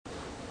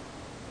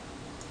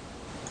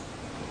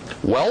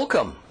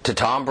Welcome to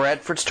Tom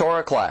Bradford's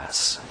Torah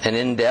class, an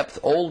in-depth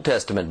Old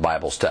Testament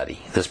Bible study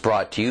that's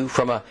brought to you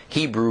from a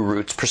Hebrew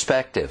roots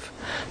perspective.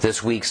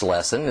 This week's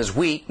lesson is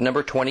week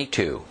number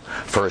 22,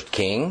 1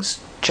 Kings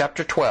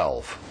chapter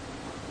 12.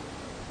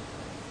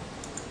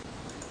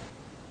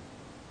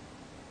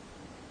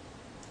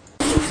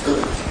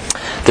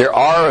 There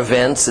are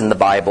events in the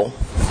Bible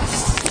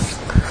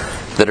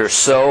that are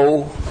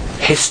so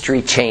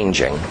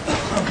history-changing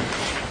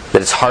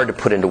that it's hard to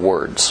put into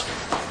words.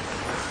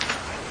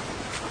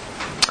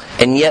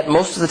 And yet,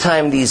 most of the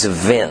time, these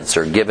events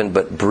are given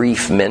but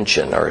brief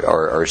mention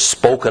or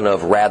spoken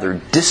of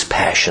rather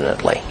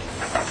dispassionately.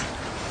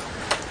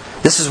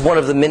 This is one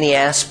of the many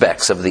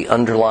aspects of the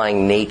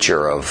underlying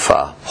nature of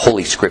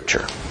Holy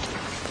Scripture.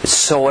 It's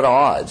so at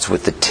odds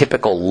with the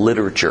typical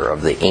literature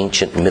of the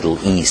ancient Middle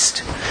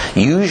East.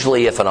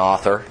 Usually, if an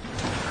author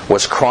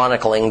was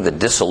chronicling the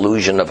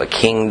dissolution of a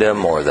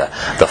kingdom or the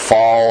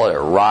fall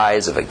or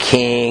rise of a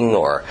king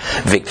or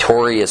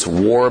victorious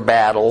war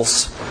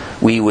battles,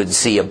 we would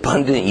see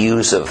abundant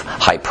use of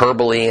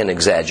hyperbole and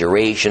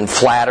exaggeration,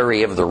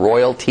 flattery of the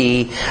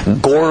royalty,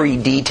 gory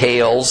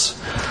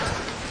details,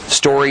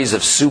 stories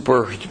of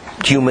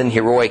superhuman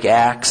heroic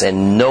acts,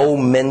 and no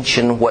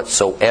mention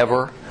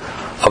whatsoever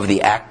of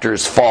the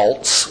actor's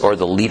faults or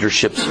the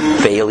leadership's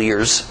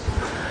failures.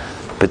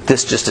 But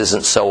this just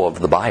isn't so of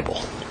the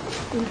Bible.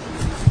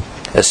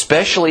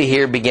 Especially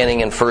here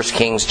beginning in 1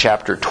 Kings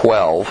chapter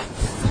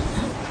 12,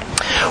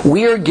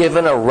 we are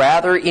given a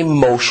rather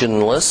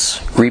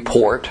emotionless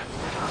report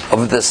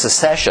of the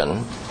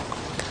secession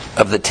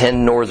of the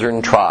 10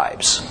 northern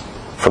tribes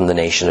from the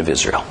nation of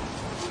Israel,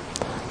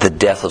 the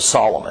death of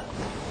Solomon,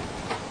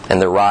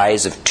 and the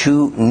rise of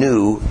two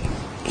new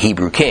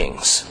Hebrew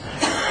kings,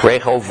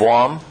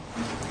 Rehoboam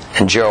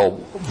and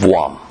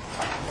Jeroboam,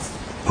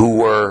 who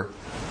were,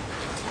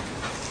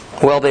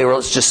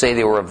 let's just say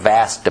they were a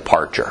vast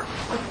departure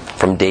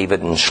from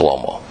David and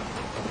Shlomo.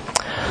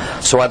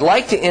 So I'd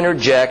like to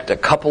interject a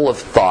couple of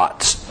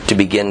thoughts to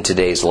begin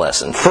today's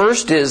lesson.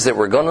 First is that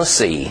we're going to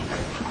see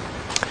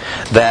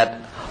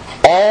that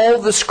all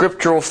the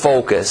scriptural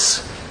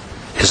focus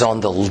is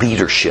on the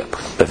leadership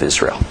of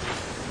Israel.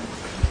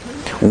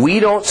 We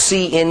don't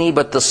see any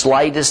but the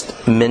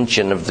slightest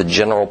mention of the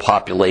general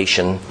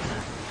population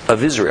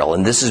of Israel.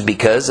 And this is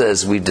because,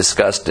 as we've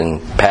discussed in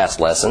past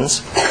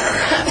lessons,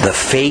 the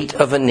fate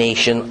of a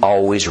nation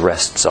always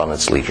rests on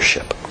its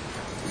leadership.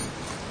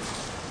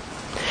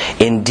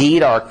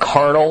 Indeed, our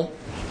carnal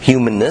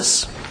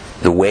humanness,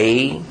 the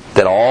way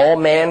that all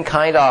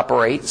mankind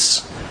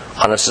operates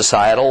on a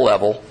societal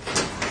level,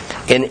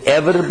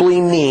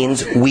 inevitably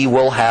means we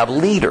will have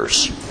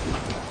leaders.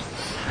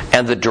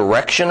 And the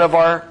direction of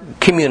our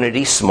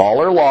community,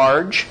 small or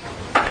large,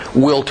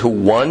 will to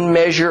one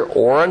measure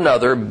or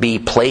another be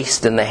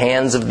placed in the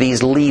hands of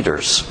these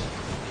leaders.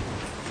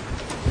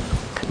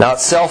 Now,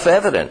 it's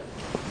self-evident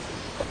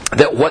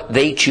that what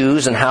they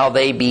choose and how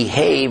they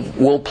behave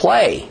will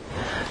play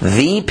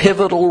the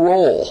pivotal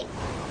role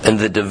in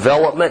the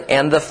development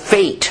and the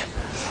fate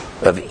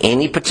of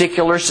any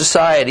particular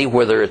society,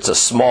 whether it's a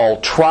small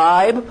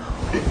tribe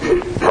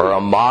or a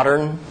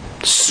modern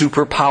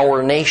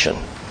superpower nation.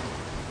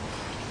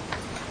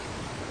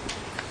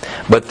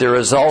 But there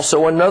is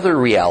also another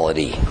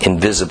reality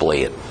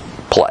invisibly at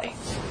play,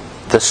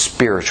 the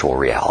spiritual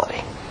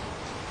reality.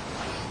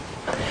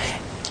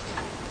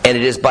 And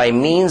it is by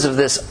means of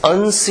this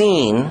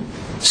unseen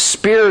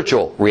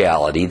spiritual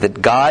reality that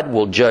God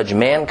will judge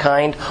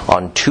mankind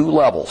on two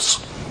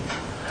levels.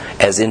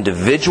 As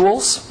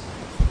individuals,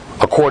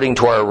 according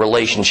to our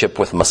relationship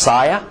with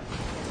Messiah,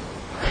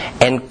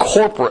 and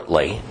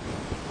corporately,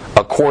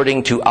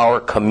 according to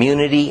our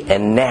community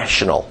and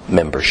national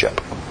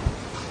membership.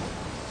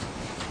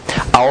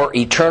 Our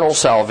eternal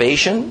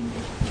salvation,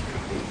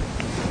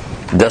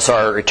 thus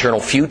our eternal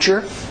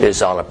future,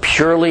 is on a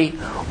purely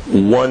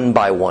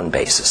one-by-one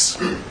basis.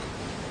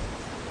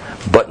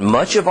 But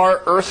much of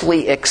our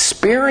earthly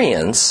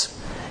experience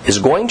is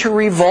going to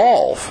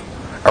revolve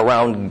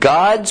around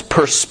God's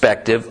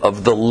perspective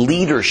of the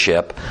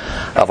leadership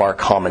of our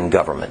common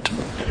government.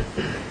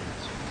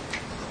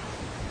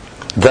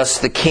 Thus,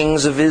 the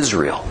kings of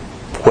Israel,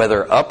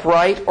 whether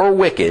upright or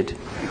wicked,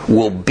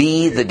 will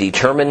be the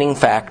determining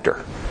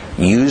factor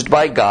used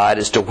by God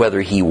as to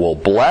whether He will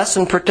bless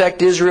and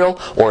protect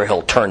Israel or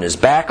He'll turn His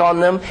back on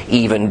them,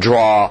 even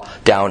draw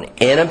down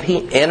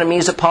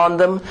enemies upon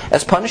them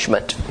as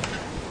punishment.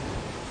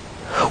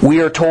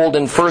 We are told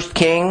in 1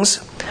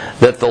 Kings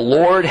that the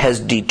Lord has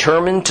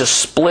determined to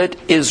split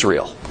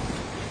Israel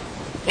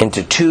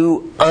into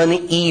two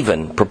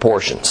uneven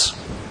proportions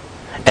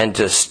and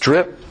to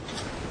strip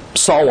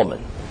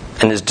Solomon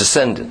and his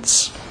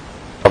descendants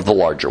of the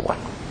larger one.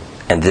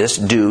 And this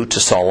due to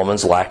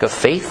Solomon's lack of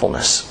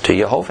faithfulness to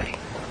Jehovah.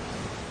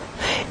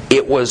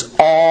 It was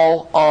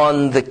all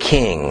on the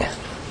king.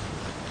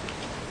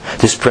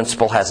 This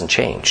principle hasn't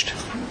changed.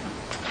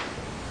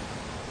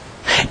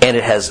 And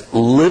it has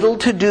little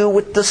to do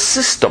with the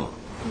system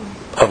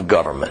of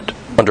government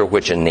under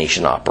which a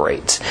nation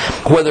operates.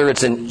 Whether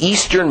it's an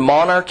Eastern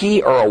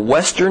monarchy or a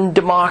Western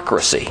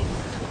democracy,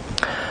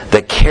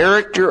 the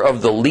character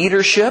of the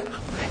leadership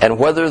and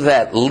whether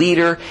that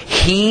leader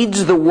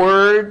heeds the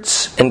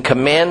words and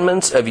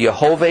commandments of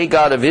Jehovah,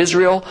 God of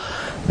Israel,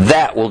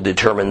 that will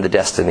determine the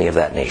destiny of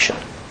that nation.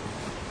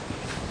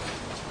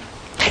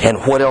 And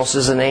what else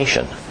is a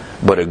nation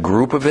but a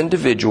group of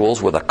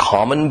individuals with a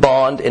common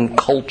bond and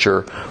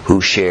culture who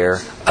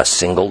share a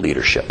single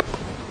leadership?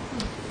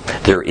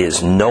 There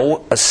is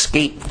no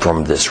escape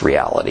from this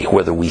reality,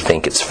 whether we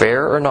think it's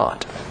fair or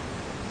not.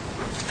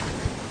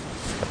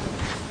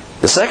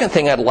 The second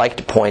thing I'd like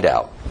to point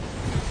out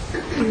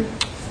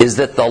is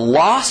that the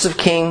loss of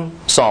King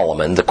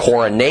Solomon, the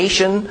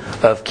coronation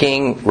of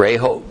King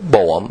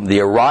Rehoboam, the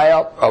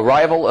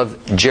arrival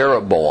of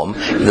Jeroboam,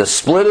 the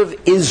split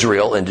of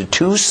Israel into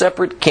two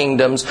separate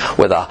kingdoms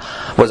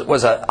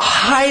was a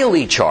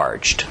highly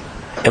charged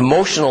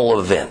emotional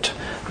event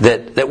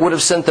that would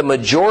have sent the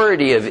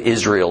majority of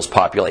Israel's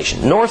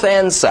population, north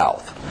and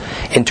south,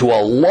 into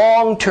a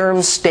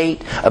long-term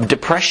state of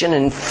depression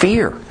and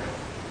fear.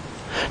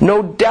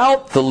 No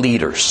doubt the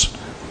leaders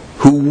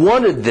who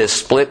wanted this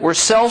split were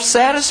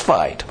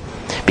self-satisfied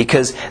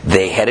because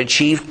they had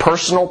achieved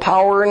personal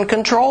power and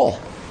control.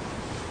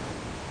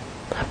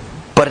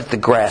 But at the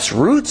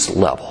grassroots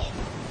level,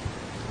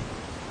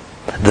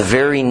 the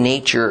very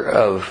nature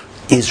of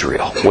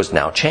Israel was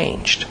now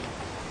changed.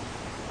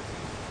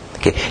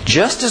 Okay.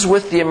 Just as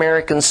with the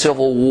American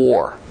Civil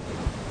War,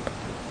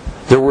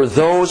 there were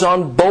those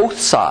on both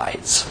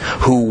sides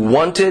who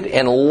wanted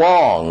and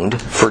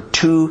longed for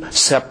two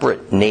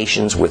separate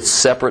nations with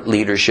separate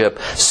leadership,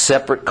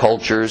 separate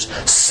cultures,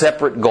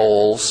 separate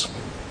goals.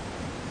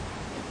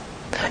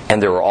 And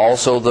there were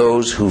also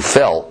those who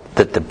felt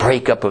that the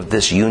breakup of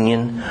this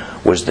union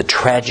was the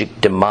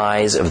tragic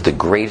demise of the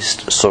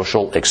greatest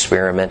social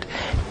experiment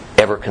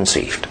ever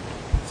conceived.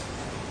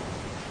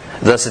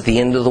 Thus, at the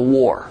end of the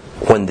war,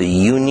 when the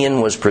union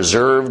was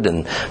preserved,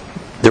 and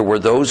there were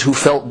those who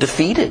felt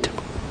defeated,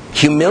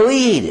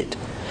 humiliated,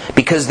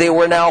 because they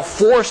were now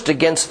forced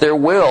against their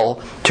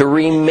will to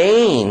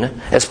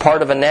remain as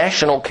part of a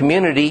national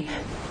community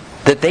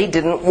that they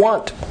didn't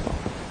want.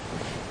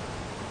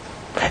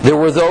 There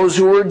were those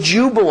who were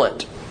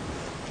jubilant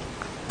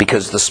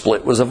because the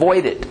split was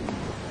avoided.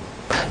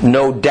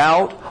 No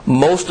doubt,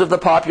 most of the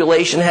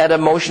population had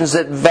emotions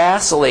that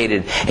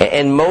vacillated,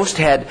 and most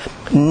had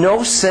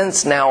no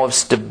sense now of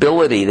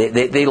stability.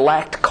 They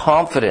lacked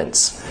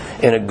confidence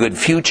in a good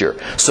future.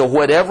 So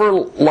whatever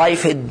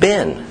life had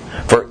been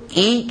for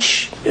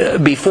each,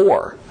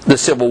 before the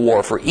Civil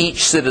War, for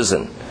each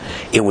citizen,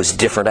 it was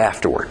different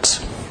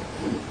afterwards.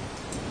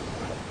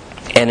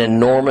 An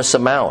enormous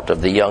amount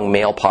of the young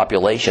male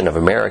population of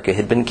America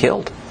had been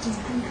killed.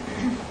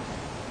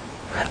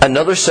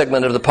 Another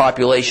segment of the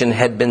population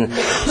had been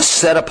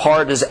set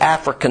apart as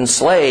African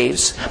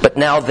slaves, but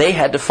now they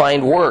had to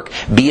find work,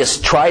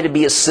 try to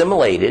be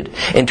assimilated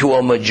into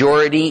a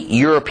majority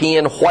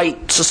European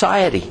white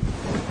society.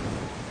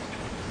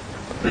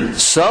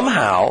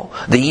 Somehow,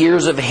 the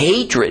years of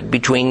hatred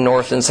between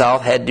North and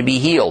South had to be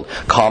healed.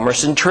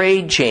 Commerce and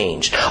trade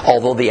changed,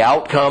 although the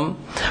outcome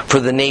for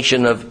the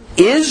nation of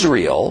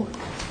Israel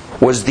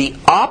was the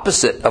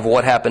opposite of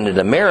what happened in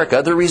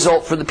America. The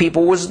result for the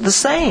people was the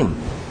same.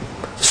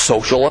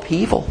 Social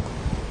upheaval,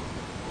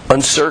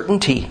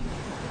 uncertainty,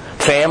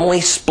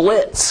 family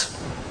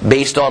splits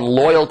based on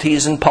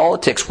loyalties and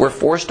politics were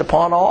forced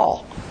upon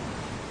all.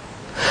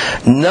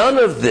 None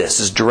of this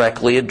is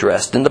directly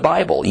addressed in the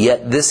Bible,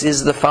 yet this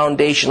is the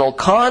foundational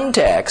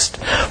context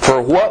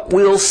for what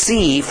we'll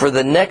see for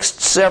the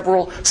next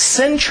several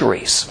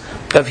centuries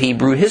of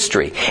Hebrew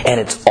history. And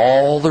it's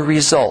all the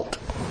result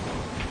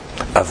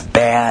of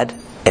bad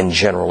and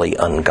generally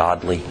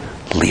ungodly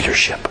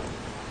leadership.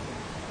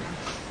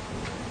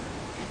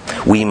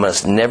 We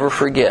must never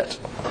forget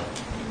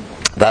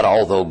that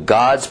although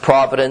God's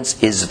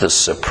providence is the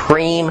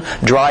supreme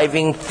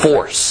driving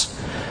force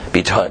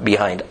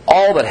behind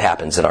all that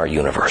happens in our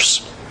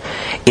universe,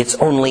 it's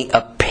only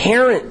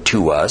apparent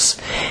to us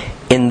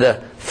in the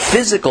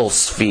physical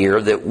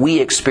sphere that we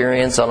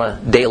experience on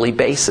a daily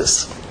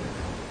basis.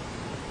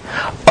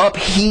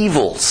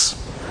 Upheavals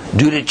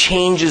due to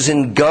changes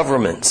in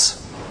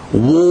governments,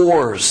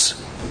 wars,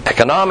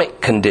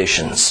 economic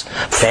conditions,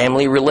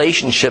 family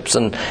relationships,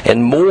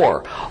 and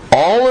more.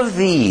 All of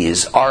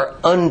these are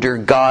under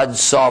God's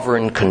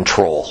sovereign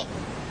control.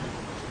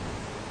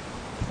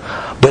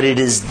 But it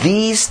is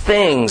these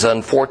things,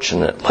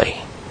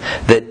 unfortunately,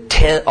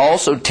 that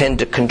also tend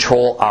to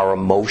control our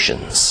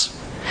emotions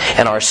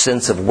and our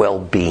sense of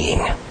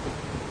well-being,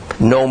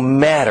 no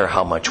matter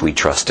how much we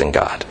trust in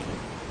God.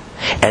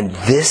 And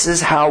this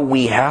is how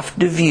we have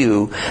to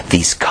view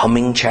these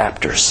coming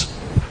chapters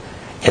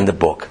in the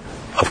book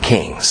of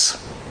Kings.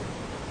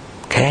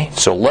 Okay,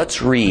 so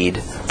let's read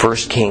 1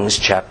 Kings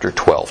chapter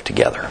 12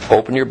 together.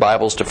 Open your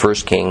Bibles to 1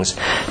 Kings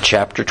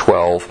chapter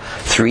 12,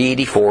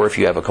 384 if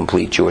you have a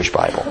complete Jewish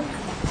Bible.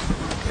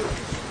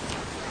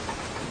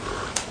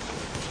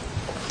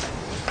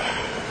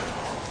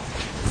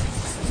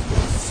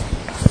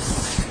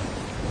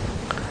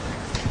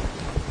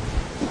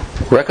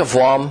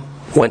 Rehoboam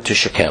went to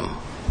Shechem,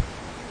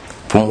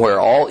 from where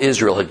all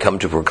Israel had come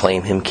to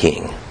proclaim him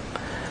king.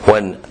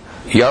 When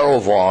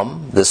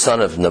Jeroboam, the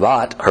son of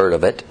Nebat, heard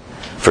of it,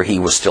 for he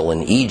was still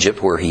in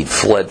Egypt, where he'd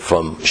fled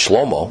from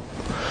Shlomo.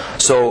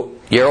 So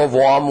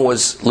Jeroboam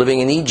was living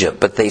in Egypt,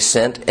 but they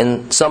sent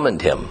and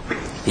summoned him.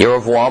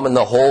 Jeroboam and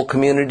the whole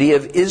community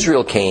of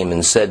Israel came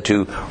and said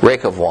to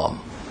Rehoboam,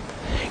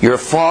 "Your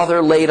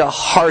father laid a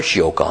harsh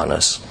yoke on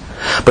us.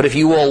 But if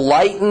you will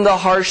lighten the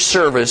harsh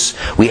service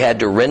we had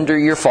to render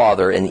your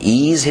father and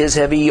ease his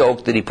heavy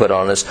yoke that he put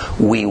on us,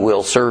 we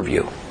will serve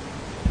you."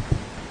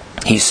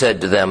 He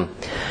said to them,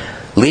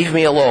 "Leave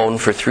me alone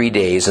for 3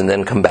 days and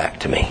then come back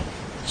to me."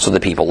 So the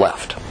people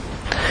left.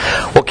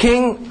 Well,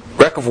 King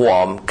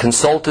Rehoboam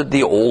consulted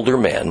the older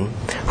men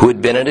who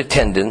had been in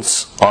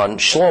attendance on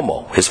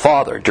Shlomo, his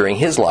father, during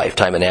his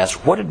lifetime, and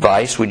asked, "What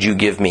advice would you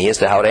give me as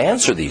to how to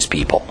answer these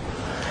people?"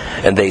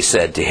 And they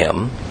said to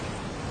him,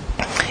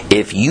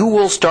 "If you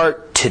will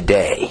start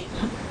today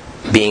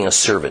being a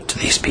servant to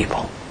these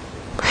people,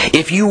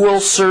 if you will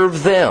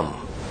serve them,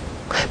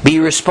 be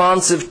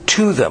responsive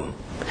to them,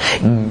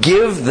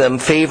 give them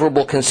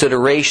favorable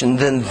consideration,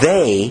 then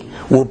they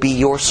will be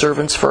your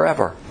servants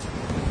forever."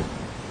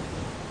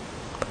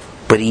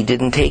 But he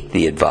didn't take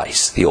the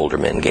advice the older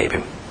men gave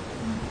him.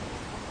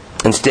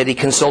 Instead, he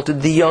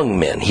consulted the young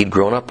men he'd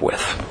grown up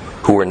with,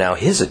 who were now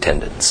his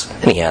attendants,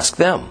 and he asked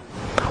them,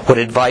 "What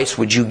advice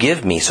would you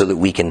give me so that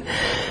we can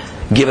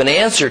give an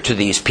answer to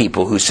these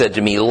people who said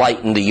to me,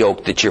 'Lighten the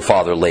yoke that your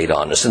father laid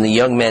on us'?" And the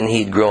young men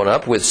he'd grown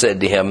up with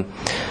said to him,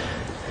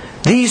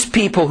 "These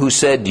people who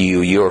said to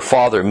you, 'Your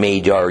father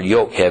made our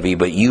yoke heavy,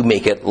 but you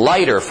make it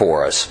lighter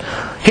for us,'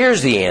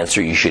 here's the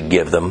answer you should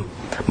give them.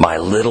 'My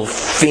little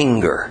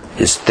finger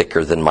is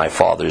thicker than my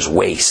father's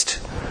waist.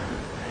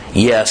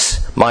 Yes,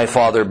 my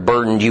father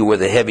burdened you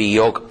with a heavy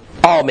yoke.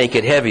 I'll make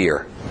it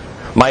heavier.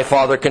 My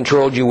father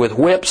controlled you with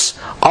whips.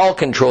 I'll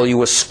control you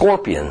with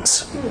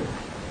scorpions.'"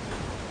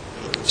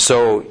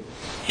 So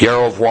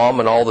Jeroboam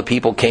and all the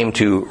people came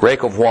to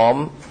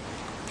Rehoboam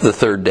the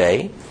 3rd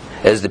day,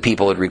 as the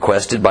people had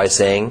requested, by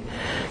saying,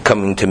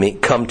 "Come to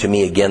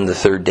me again the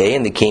 3rd day."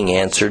 And the king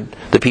answered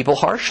the people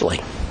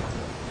harshly.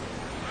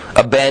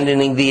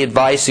 Abandoning the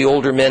advice the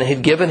older men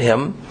had given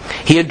him,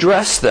 he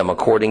addressed them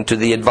according to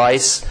the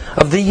advice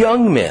of the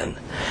young men,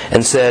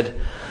 and said,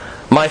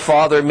 "My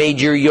father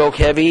made your yoke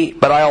heavy,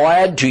 but I'll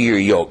add to your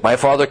yoke. My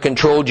father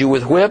controlled you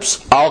with whips,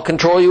 I'll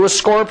control you with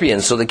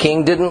scorpions." So the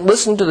king didn't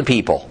listen to the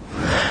people.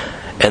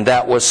 And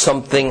that was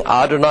something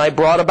Adonai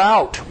brought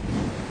about,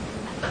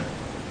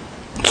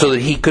 so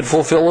that he could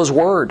fulfill his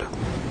word,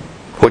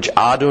 which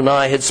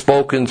Adonai had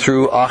spoken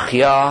through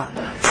Achiah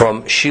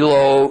from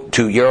Shiloh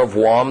to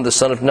Jeroboam the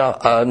son of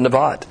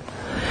Nebat.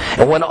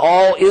 And when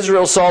all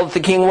Israel saw that the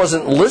king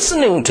wasn't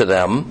listening to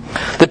them,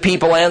 the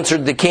people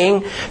answered the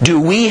king, "Do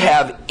we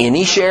have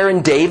any share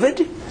in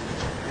David?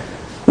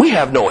 We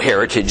have no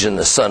heritage in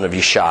the son of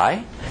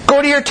Yishai.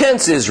 Go to your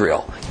tents,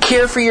 Israel.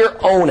 Care for your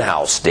own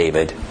house,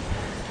 David."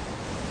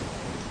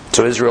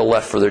 So Israel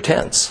left for their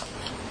tents.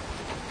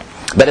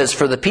 But as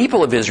for the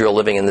people of Israel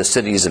living in the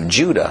cities of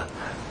Judah,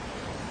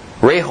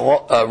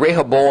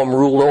 Rehoboam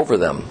ruled over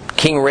them.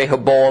 King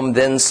Rehoboam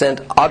then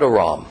sent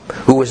Adoram,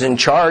 who was in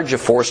charge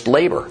of forced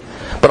labor,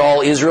 but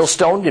all Israel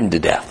stoned him to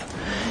death.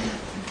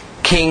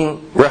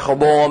 King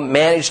Rehoboam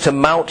managed to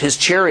mount his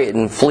chariot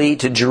and flee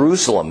to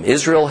Jerusalem.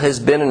 Israel has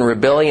been in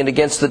rebellion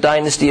against the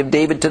dynasty of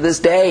David to this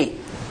day.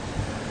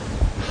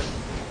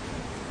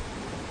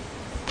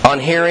 On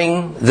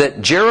hearing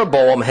that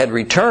Jeroboam had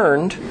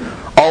returned,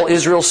 all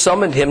Israel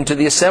summoned him to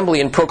the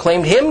assembly and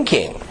proclaimed him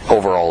king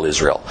over all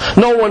Israel.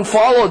 No one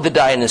followed the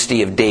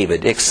dynasty of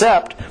David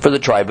except for the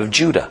tribe of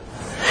Judah.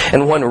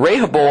 And when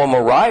Rehoboam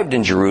arrived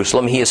in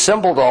Jerusalem, he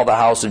assembled all the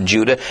house of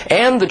Judah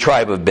and the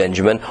tribe of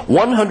Benjamin,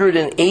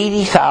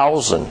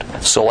 180,000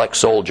 select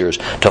soldiers,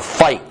 to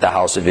fight the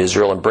house of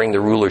Israel and bring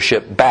the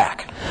rulership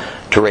back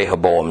to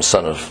Rehoboam,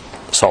 son of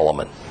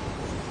Solomon.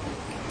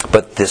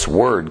 But this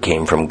word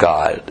came from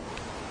God.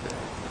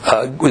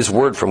 His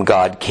word from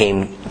God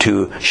came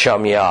to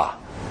Shemaiah,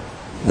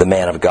 the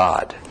man of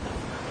God.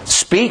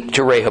 "Speak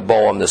to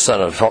Rehoboam, the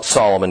son of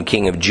Solomon,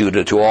 king of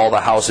Judah, to all the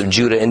house of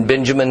Judah and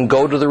Benjamin.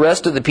 Go to the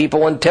rest of the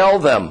people and tell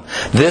them,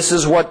 this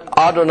is what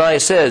Adonai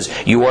says.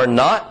 You are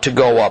not to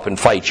go up and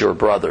fight your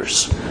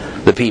brothers,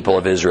 the people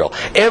of Israel.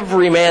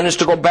 Every man is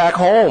to go back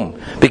home,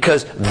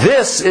 because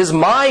this is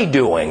my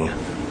doing."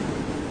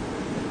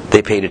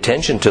 They paid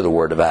attention to the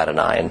word of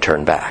Adonai and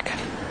turned back,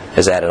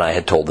 as Adonai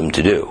had told them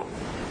to do.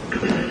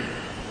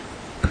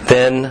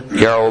 Then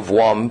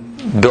Jeroboam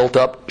built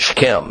up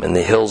Shechem in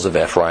the hills of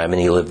Ephraim,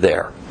 and he lived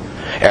there.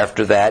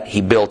 After that,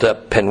 he built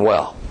up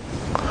Penuel.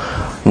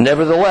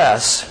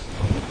 Nevertheless,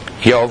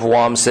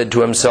 Jeroboam said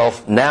to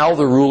himself, "Now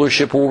the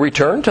rulership will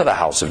return to the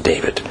house of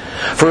David.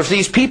 For if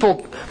these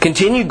people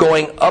continue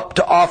going up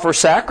to offer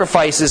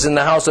sacrifices in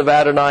the house of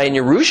Adonai in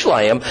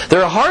Jerusalem,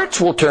 their hearts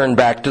will turn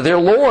back to their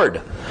Lord.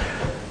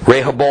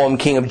 Rehoboam,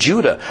 king of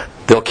Judah,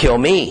 they'll kill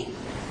me."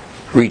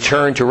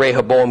 Return to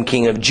Rehoboam,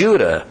 king of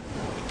Judah.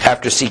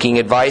 After seeking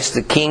advice,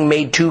 the king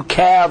made 2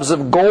 calves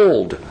of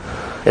gold.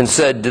 and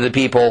said to the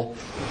people,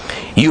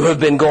 "You have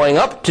been going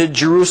up to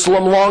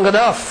Jerusalem long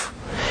enough.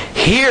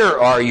 Here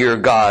are your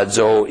gods,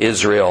 O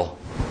Israel,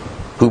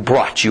 who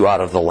brought you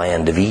out of the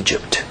land of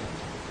Egypt."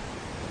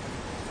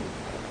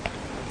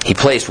 He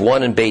placed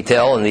one in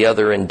Bethel and the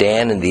other in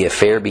Dan, and the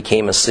affair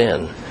became a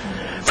sin.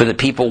 For the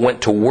people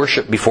went to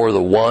worship before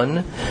the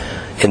one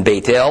in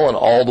Bethel and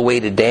all the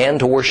way to Dan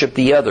to worship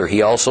the other.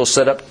 He also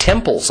set up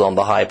temples on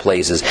the high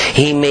places.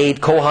 He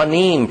made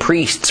Kohanim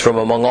priests from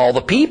among all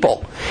the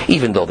people,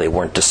 even though they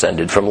weren't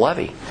descended from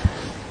Levi.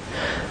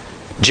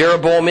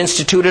 Jeroboam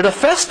instituted a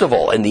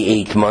festival in the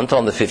 8th month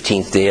on the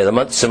 15th day of the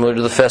month, similar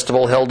to the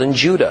festival held in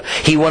Judah.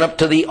 He went up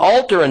to the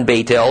altar in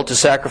Bethel to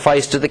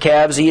sacrifice to the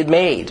calves he had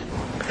made.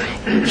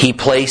 He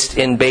placed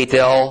in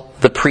Bethel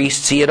the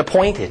priests he had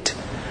appointed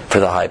for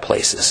the high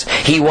places.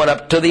 He went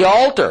up to the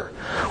altar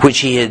which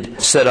he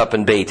had set up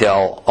in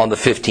Bethel on the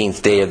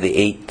 15th day of the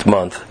 8th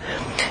month,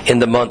 in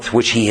the month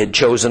which he had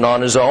chosen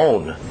on his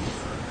own,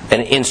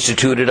 and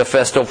instituted a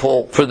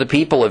festival for the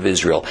people of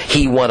Israel.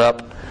 He went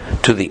up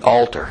to the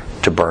altar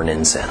to burn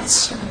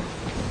incense.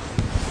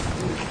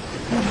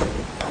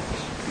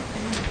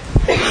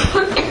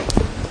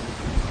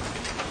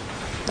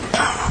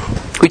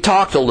 We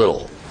talked a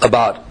little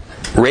about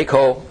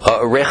Rehoboam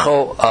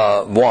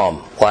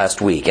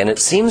last week, and it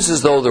seems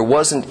as though there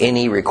wasn't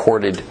any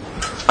recorded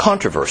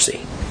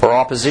controversy or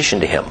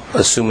opposition to him,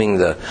 assuming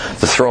the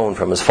throne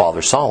from his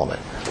father Solomon.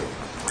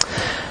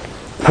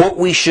 What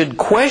we should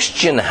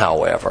question,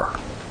 however,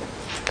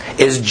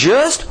 is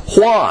just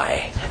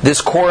why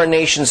this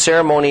coronation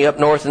ceremony up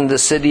north in the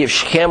city of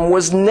Shechem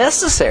was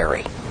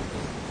necessary,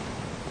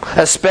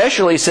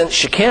 especially since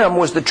Shechem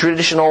was the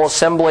traditional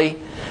assembly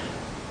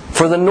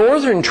for the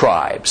northern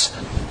tribes,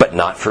 but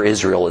not for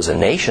Israel as a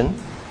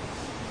nation.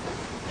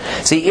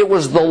 See, it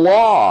was the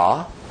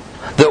law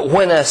that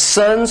when a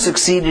son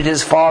succeeded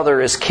his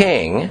father as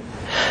king,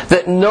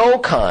 that no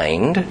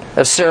kind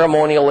of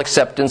ceremonial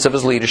acceptance of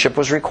his leadership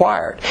was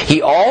required.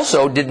 He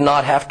also did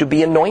not have to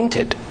be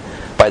anointed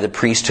by the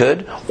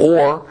priesthood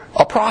or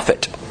a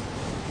prophet.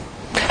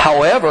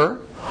 However,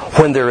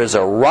 when there is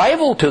a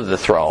rival to the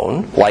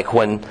throne, like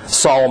when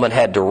Solomon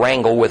had to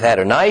wrangle with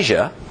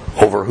Adonijah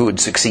over who would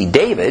succeed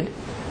David,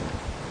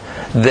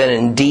 then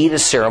indeed a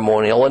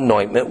ceremonial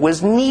anointment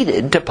was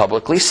needed to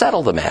publicly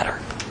settle the matter.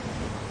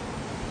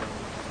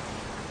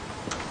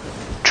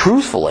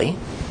 Truthfully,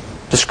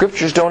 the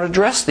Scriptures don't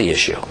address the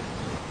issue.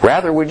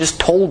 Rather, we're just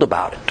told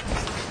about it.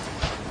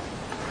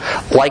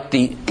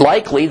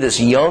 Likely, this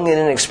young and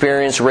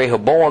inexperienced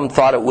Rehoboam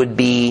thought it would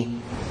be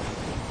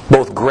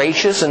both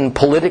gracious and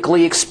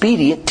politically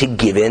expedient to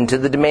give in to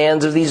the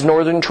demands of these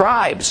northern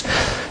tribes,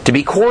 to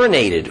be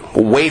coronated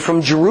away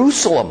from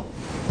Jerusalem,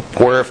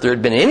 where if there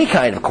had been any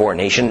kind of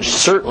coronation, it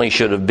certainly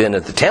should have been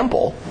at the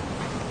temple.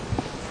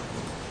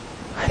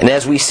 And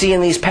as we see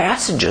in these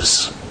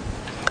passages,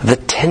 the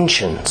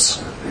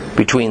tensions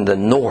between the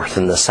north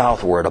and the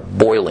south were at a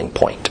boiling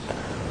point.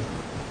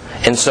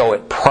 And so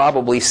it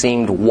probably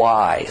seemed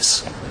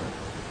wise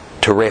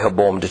to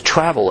Rehoboam to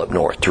travel up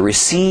north, to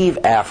receive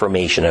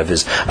affirmation of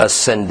his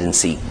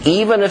ascendancy,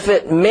 even if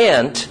it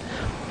meant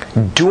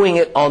doing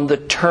it on the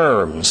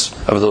terms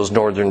of those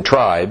northern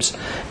tribes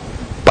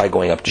by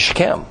going up to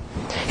Shechem.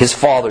 His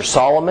father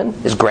Solomon,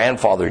 his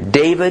grandfather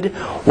David,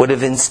 would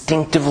have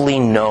instinctively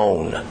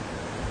known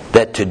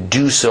that to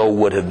do so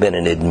would have been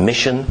an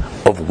admission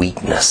of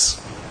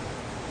weakness.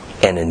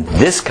 And in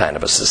this kind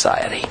of a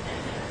society,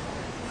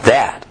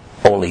 that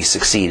only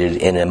succeeded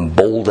in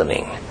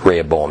emboldening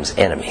Rehoboam's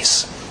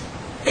enemies.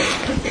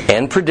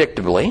 And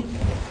predictably,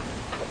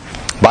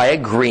 by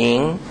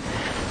agreeing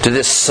to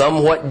this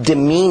somewhat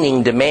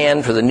demeaning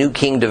demand for the new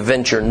king to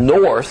venture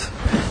north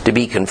to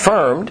be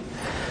confirmed,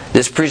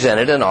 this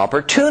presented an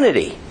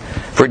opportunity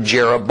for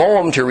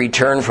Jeroboam to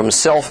return from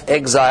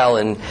self-exile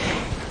in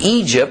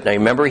Egypt. Now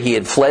remember, he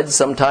had fled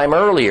some time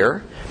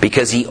earlier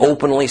because he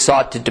openly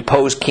sought to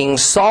depose King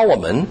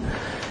Solomon,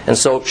 and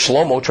so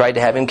Shlomo tried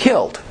to have him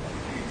killed.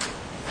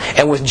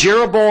 And with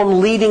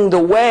Jeroboam leading the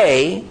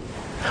way,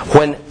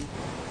 when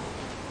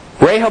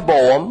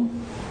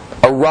Rehoboam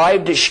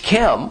arrived at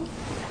Shechem,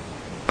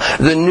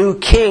 the new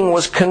king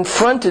was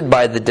confronted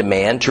by the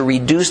demand to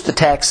reduce the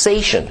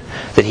taxation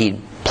that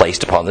he'd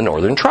placed upon the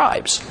northern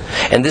tribes.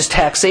 And this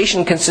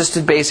taxation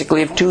consisted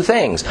basically of two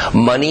things: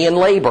 money and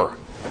labor.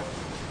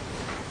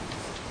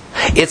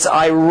 It's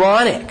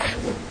ironic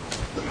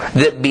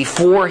that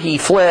before he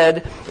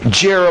fled,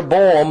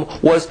 Jeroboam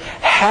was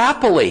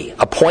happily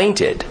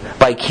appointed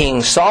by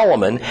King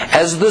Solomon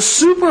as the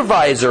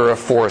supervisor of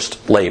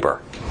forced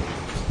labor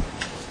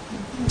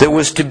that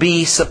was to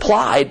be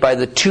supplied by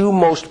the two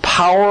most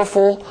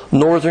powerful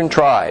northern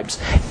tribes,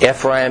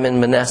 Ephraim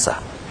and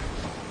Manasseh.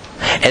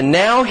 And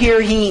now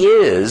here he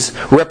is,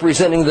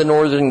 representing the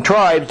northern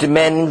tribes,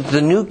 demanding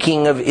the new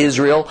king of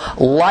Israel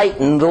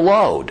lighten the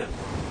load.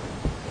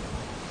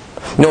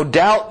 No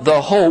doubt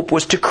the hope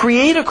was to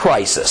create a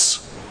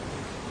crisis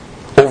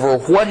over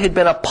what had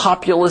been a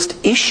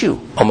populist issue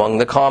among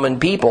the common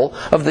people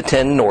of the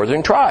 10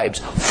 northern tribes: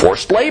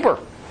 forced labor.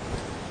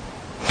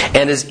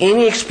 And as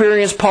any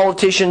experienced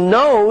politician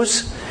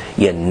knows,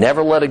 you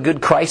never let a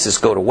good crisis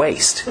go to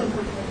waste.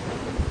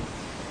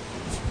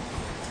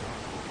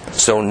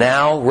 So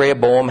now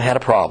Rehoboam had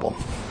a problem.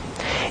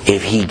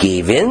 If he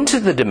gave in to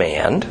the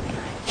demand,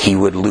 he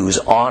would lose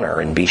honor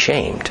and be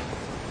shamed.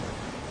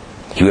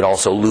 He would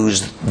also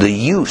lose the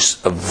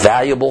use of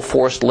valuable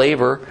forced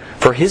labor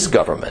for his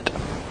government.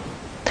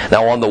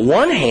 Now, on the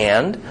one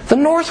hand, the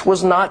north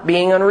was not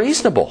being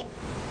unreasonable.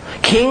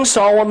 King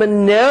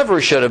Solomon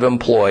never should have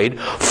employed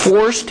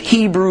forced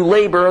Hebrew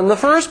labor in the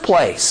first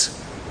place.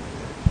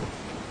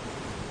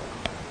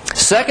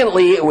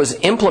 Secondly, it was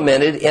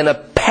implemented in a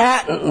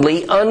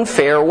patently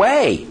unfair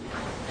way.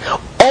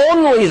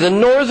 Only the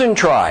northern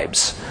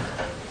tribes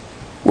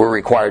were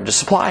required to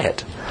supply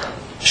it.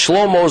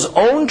 Shlomo's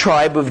own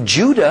tribe of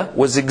Judah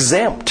was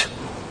exempt.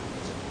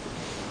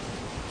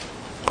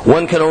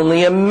 One can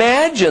only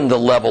imagine the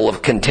level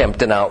of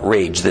contempt and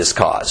outrage this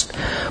caused.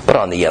 But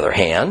on the other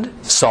hand,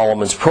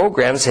 Solomon's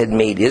programs had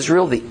made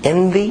Israel the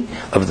envy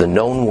of the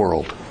known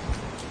world.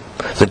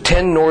 The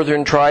 10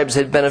 northern tribes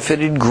had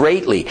benefited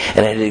greatly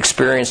and had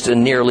experienced a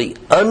nearly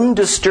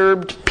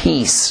undisturbed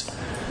peace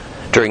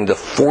during the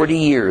 40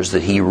 years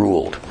that he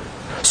ruled.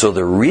 So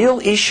the real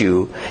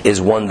issue is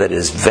one that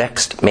has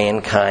vexed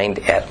mankind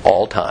at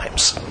all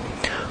times.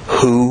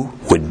 Who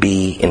would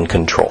be in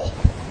control?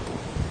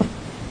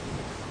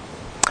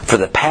 For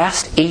the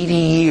past 80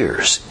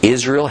 years,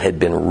 Israel had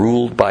been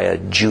ruled by a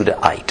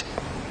Judahite.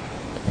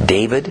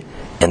 David,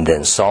 and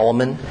then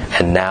Solomon,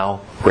 and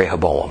now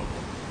Rehoboam.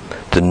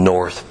 The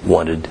north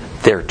wanted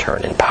their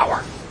turn in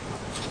power.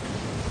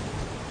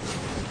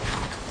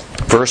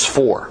 Verse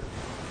 4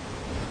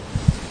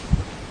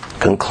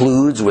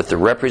 concludes with the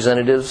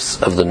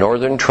representatives of the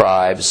northern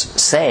tribes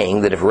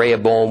saying that if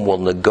Rehoboam will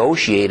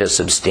negotiate a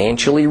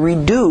substantially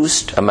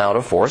reduced amount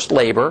of forced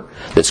labor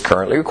that's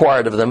currently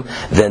required of them,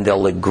 then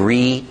they'll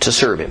agree to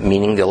serve him,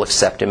 meaning they'll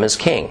accept him as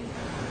king.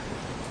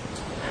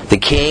 The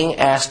king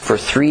asked for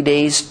 3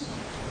 days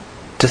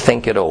to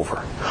think it over.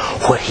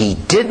 What he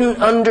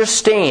didn't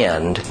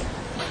understand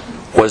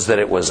was that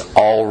it was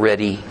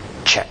already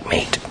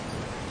checkmate.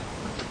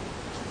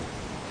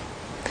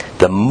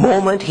 The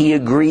moment he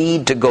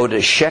agreed to go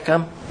to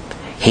Shechem,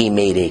 he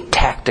made a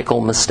tactical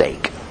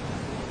mistake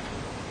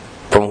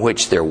from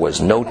which there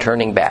was no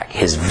turning back.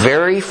 His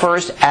very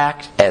first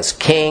act as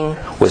king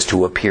was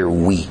to appear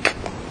weak.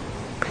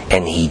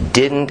 And he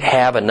didn't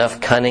have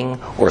enough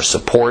cunning or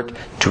support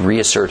to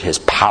reassert his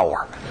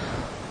power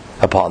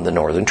upon the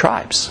northern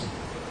tribes.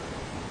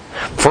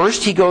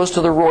 First, he goes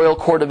to the royal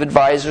court of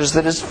advisors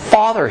that his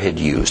father had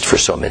used for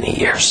so many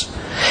years.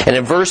 And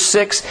in verse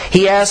 6,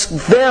 he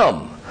asks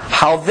them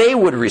how they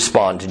would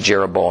respond to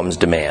Jeroboam's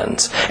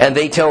demands. And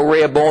they tell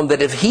Rehoboam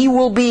that if he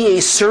will be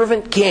a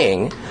servant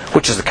king,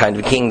 which is the kind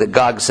of king that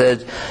God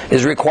said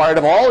is required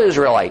of all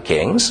Israelite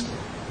kings,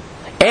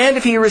 and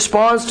if he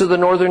responds to the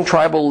northern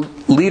tribal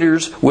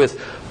leaders with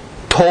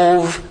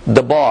Tov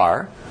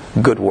Dabar,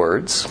 good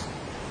words,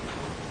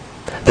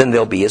 then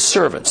they'll be his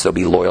servants. They'll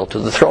be loyal to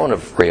the throne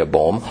of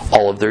Rehoboam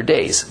all of their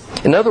days.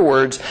 In other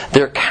words,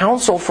 their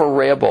counsel for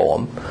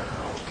Rehoboam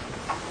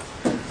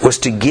was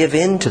to give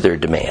in to their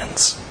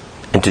demands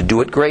and to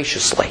do it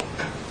graciously.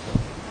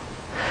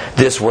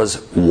 This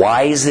was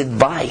wise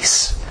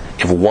advice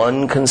if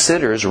one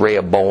considers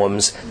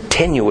Rehoboam's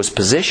tenuous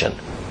position.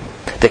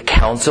 The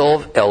council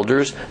of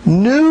elders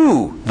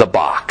knew the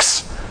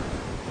box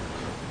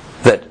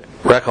that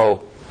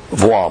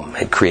Rehoboam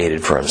had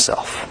created for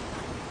himself.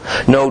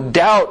 No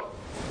doubt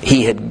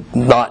he had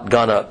he not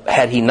gone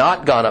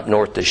up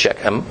north to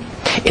Shechem,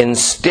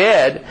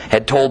 instead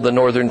had told the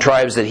northern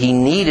tribes that he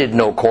needed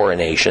no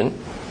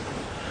coronation.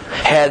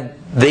 Had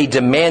they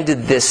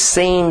demanded this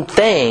same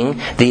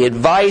thing, the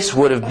advice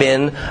would have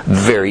been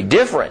very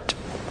different.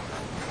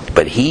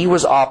 But he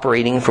was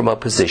operating from a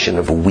position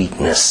of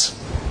weakness.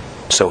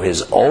 So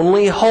his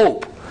only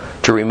hope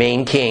to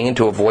remain king and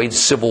to avoid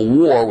civil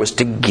war was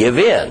to give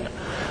in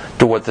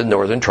to what the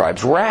northern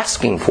tribes were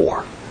asking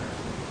for.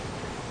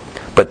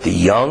 But the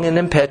young and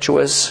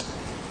impetuous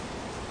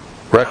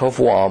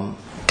Rehoboam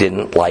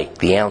didn't like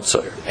the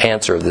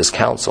answer of this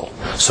counsel.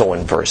 So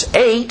in verse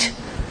 8,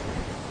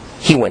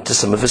 he went to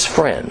some of his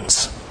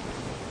friends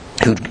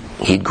who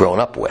he'd grown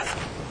up with.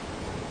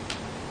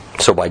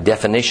 So by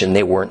definition,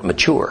 they weren't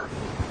mature.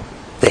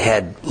 They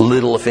had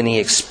little, if any,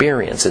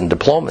 experience in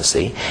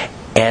diplomacy,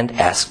 and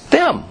asked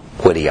them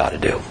what he ought to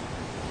do.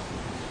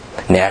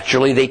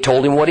 Naturally, they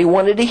told him what he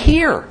wanted to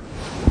hear,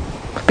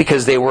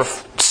 because they were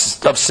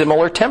of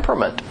similar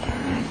temperament.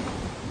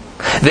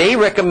 They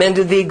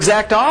recommended the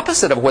exact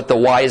opposite of what the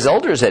wise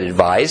elders had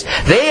advised.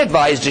 They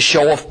advised a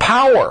show of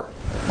power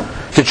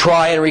to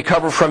try and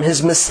recover from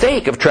his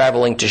mistake of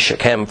traveling to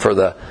Shechem for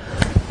the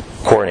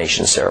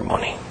coronation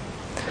ceremony.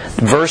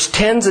 Verse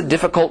 10 is a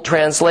difficult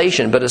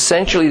translation, but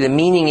essentially the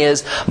meaning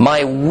is,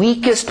 my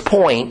weakest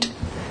point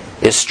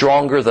is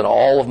stronger than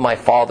all of my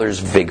father's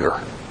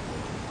vigor.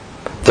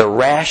 The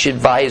rash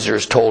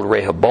advisors told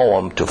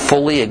Rehoboam to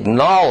fully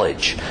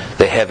acknowledge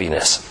the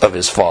heaviness of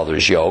his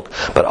father's yoke,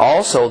 but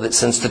also that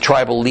since the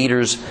tribal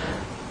leaders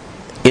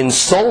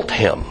insult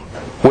him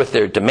with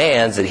their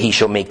demands that he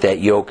shall make that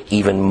yoke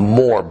even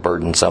more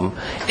burdensome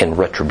in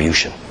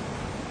retribution.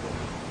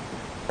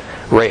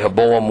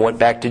 Rehoboam went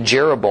back to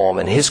Jeroboam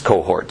and his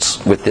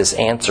cohorts with this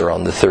answer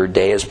on the third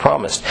day as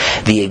promised.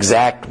 The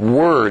exact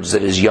words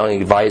that his young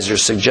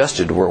advisors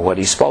suggested were what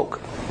he spoke.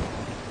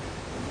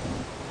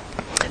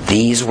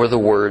 These were the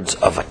words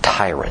of a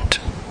tyrant,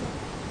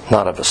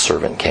 not of a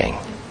servant king.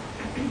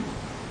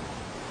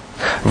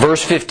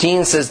 Verse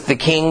 15 says the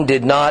king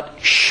did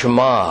not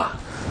shema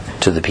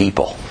to the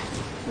people.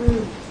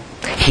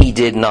 He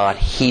did not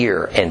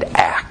hear and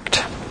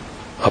act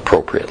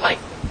appropriately.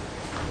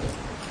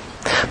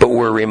 But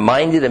we're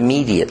reminded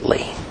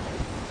immediately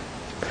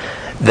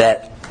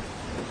that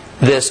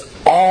this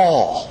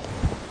all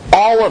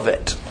of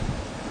it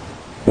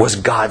was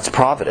God's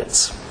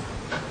providence.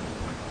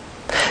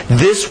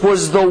 This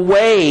was the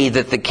way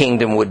that the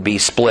kingdom would be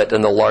split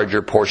and the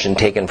larger portion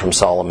taken from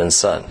Solomon's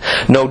son.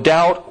 No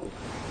doubt,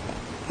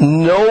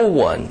 no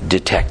one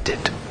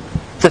detected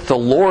that the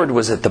Lord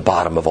was at the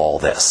bottom of all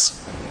this.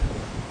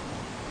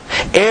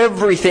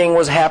 Everything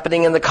was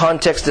happening in the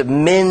context of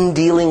men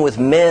dealing with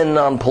men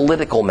on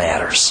political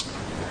matters.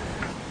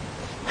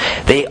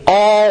 They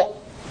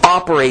all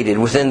operated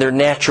within their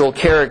natural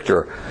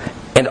character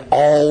and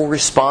all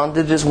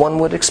responded as one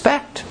would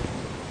expect.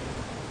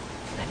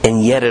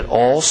 And yet it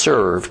all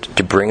served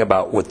to bring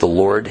about what the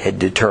Lord had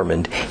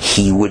determined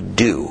He would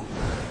do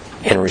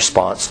in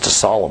response to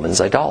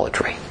Solomon's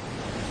idolatry.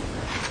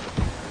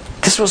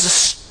 This was a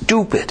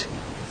stupid,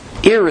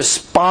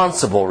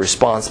 irresponsible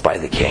response by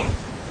the king.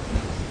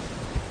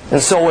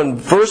 And so in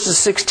verses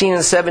 16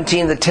 and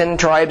 17, the 10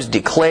 tribes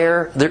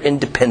declare their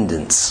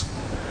independence,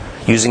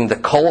 using the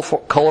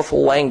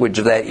colorful language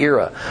of that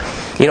era.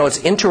 You know, it's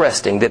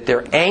interesting that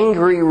their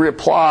angry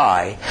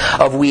reply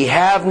of "we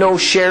have no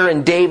share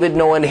in David,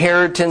 no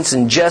inheritance,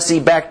 and Jesse,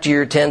 back to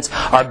your tents,"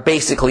 are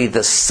basically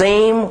the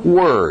same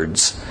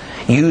words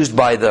used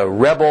by the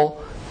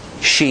rebel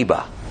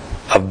Sheba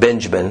of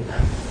Benjamin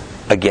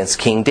against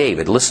King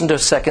David. Listen to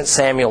 2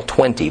 Samuel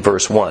 20,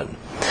 verse 1.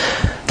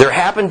 There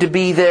happened to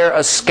be there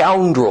a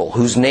scoundrel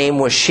whose name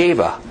was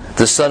Sheba,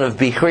 the son of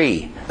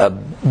Bichri,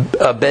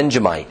 a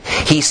Benjamite.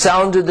 He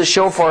sounded the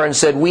shofar and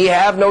said, "We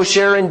have no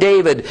share in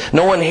David,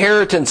 no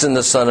inheritance in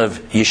the son of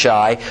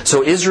Yishai,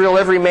 so Israel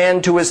every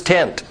man to his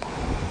tent."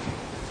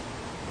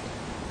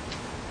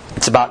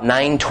 It's about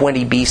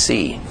 920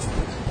 BC,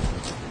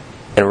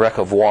 and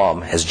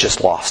Rehoboam has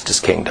just lost his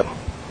kingdom.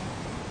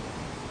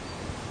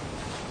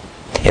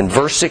 In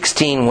verse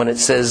 16, when it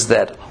says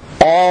that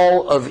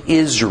all of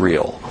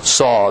Israel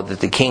saw that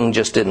the king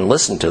just didn't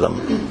listen to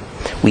them,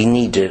 we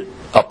need to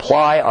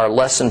apply our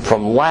lesson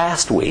from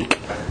last week,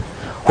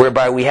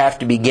 whereby we have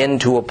to begin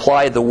to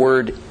apply the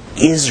word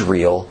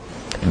Israel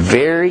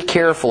very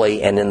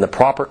carefully and in the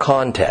proper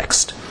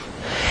context.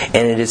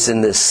 And it is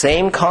in the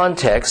same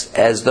context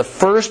as the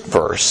first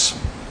verse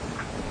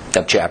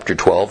of chapter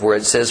 12, where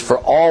it says, "For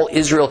all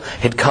Israel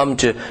had come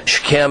to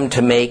Shechem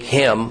to make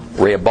him,"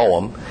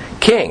 Rehoboam,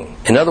 "king."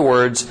 In other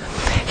words,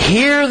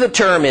 here the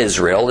term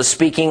Israel is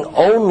speaking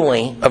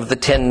only of the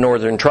 10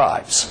 northern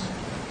tribes.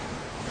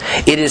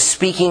 It is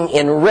speaking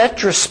in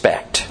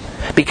retrospect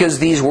because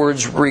these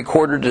words were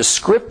recorded as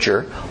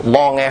scripture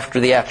long after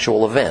the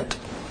actual event.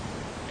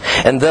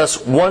 And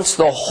thus, once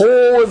the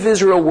whole of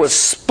Israel was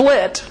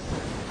split,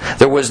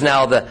 there was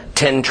now the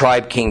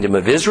 10-tribe kingdom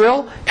of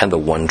Israel and the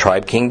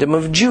 1-tribe kingdom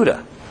of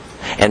Judah.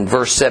 And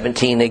verse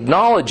 17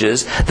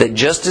 acknowledges that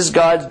just as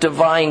God's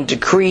divine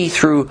decree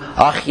through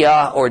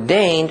Achiah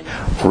ordained,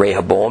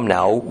 Rehoboam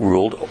now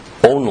ruled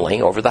only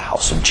over the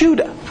house of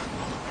Judah.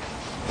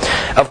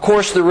 Of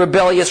course, the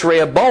rebellious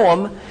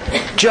Rehoboam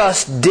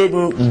just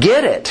didn't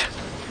get it,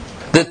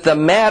 that the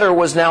matter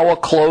was now a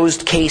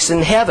closed case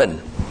in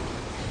heaven.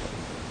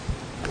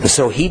 And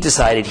so he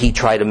decided he'd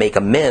try to make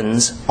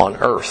amends on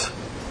earth.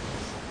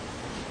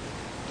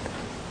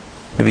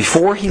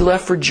 Before he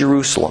left for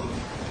Jerusalem,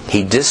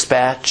 he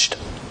dispatched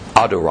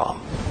Adoram,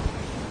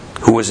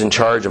 who was in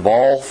charge of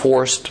all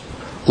forced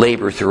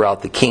labor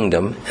throughout the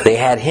kingdom. They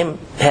had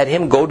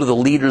him go to the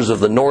leaders of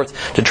the north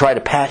to try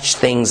to patch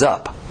things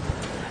up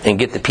and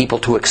get the people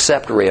to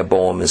accept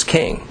Rehoboam as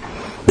king.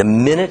 The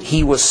minute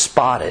he was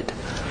spotted,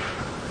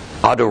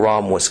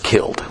 Adoram was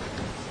killed.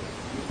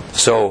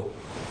 So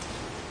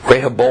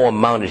Rehoboam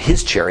mounted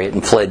his chariot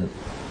and fled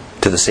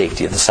to the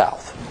safety of the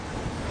south.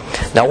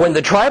 Now, when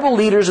the tribal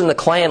leaders and the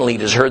clan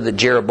leaders heard that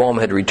Jeroboam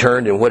had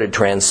returned and what had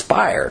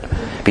transpired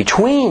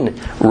between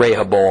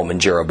Rehoboam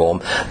and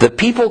Jeroboam, the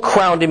people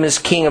crowned him as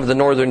king of the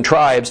northern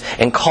tribes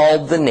and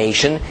called the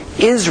nation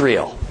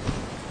Israel.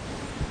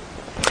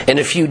 In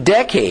a few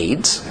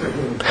decades,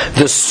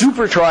 the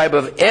super tribe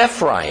of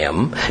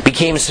Ephraim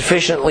became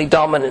sufficiently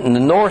dominant in the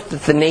north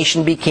that the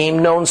nation became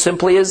known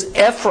simply as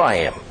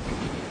Ephraim.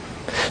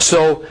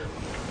 So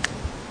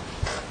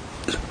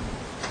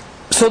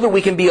that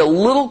we can be a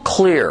little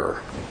clearer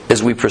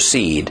as we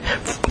proceed,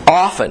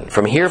 often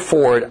from here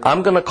forward,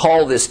 I'm going to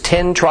call this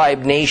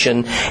 10-tribe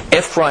nation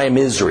Ephraim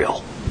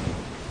Israel.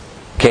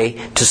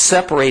 to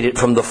separate it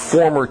from the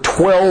former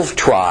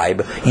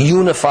 12-tribe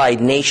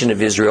unified nation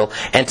of Israel,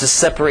 and to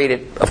separate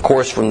it, of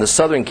course, from the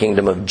southern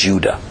kingdom of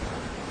Judah.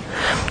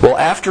 Well,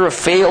 after a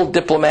failed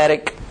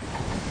diplomatic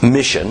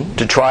mission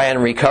to try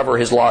and recover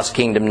his lost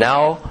kingdom,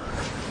 now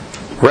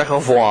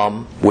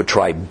Rehoboam would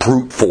try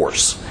brute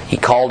force. He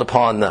called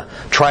upon the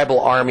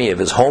tribal army of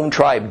his home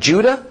tribe,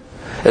 Judah,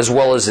 as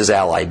well as his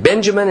ally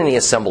Benjamin, and he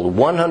assembled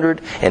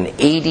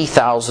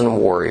 180,000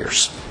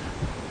 warriors.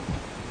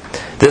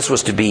 This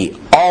was to be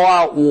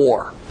all-out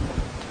war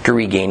to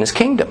regain his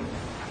kingdom.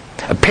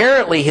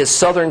 Apparently, his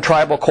southern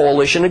tribal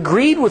coalition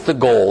agreed with the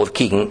goal of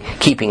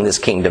keeping this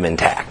kingdom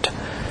intact,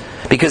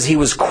 because he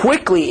was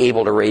quickly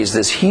able to raise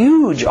this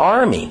huge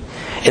army,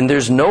 and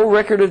there's no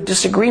record of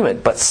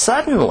disagreement. But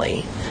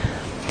suddenly,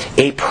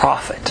 a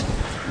prophet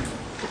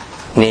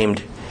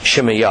named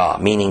Shemaiah,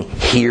 meaning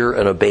hear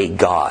and obey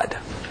God,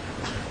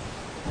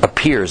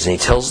 appears, and he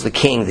tells the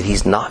king that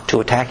he's not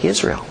to attack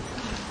Israel,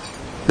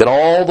 that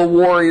all the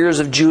warriors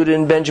of Judah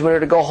and Benjamin are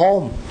to go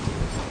home,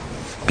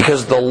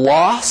 because the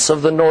loss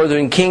of the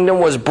northern kingdom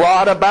was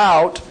brought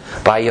about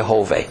by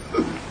Jehovah.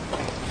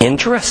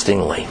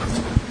 Interestingly,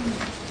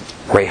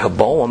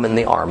 Rehoboam and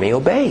the army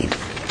obeyed.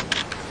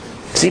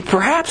 See,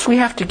 perhaps we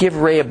have to give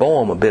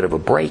Rehoboam a bit of a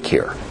break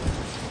here.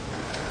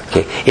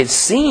 It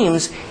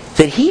seems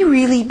that he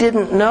really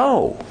didn't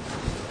know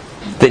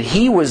that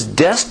he was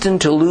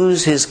destined to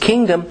lose his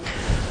kingdom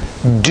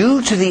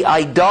due to the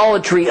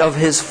idolatry of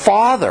his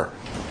father,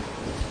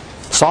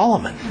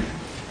 Solomon.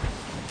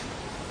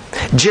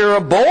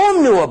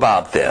 Jeroboam knew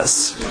about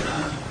this,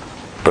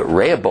 but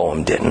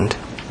Rehoboam didn't.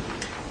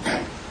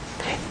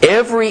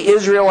 Every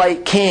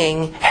Israelite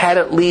king had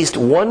at least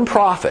one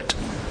prophet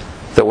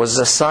that was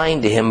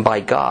assigned to him by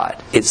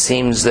God. It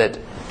seems that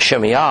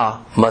Shemaiah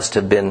must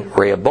have been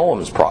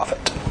Rehoboam's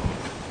prophet.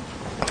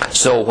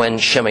 So when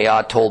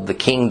Shemaiah told the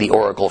king the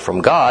oracle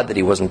from God that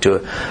he wasn't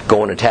to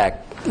go and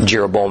attack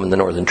Jeroboam and the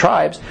northern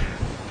tribes,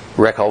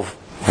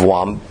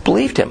 Rehoboam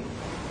believed him.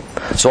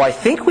 So I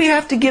think we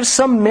have to give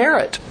some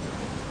merit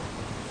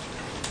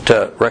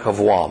to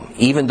Rehoboam,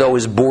 even though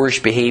his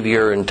boorish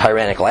behavior and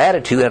tyrannical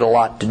attitude had a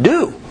lot to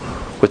do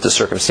with the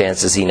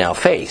circumstances he now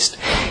faced.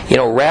 You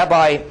know,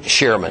 Rabbi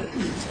Sherman,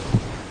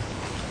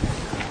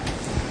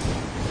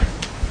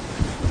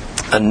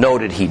 a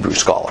noted Hebrew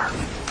scholar,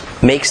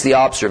 makes the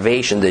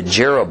observation that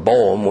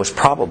Jeroboam was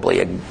probably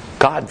a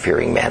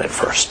God-fearing man at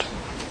first.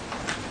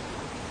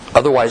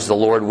 Otherwise, the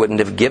Lord wouldn't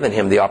have given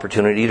him the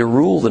opportunity to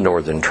rule the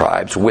northern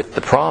tribes with the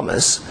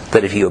promise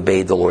that if he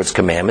obeyed the Lord's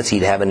commandments,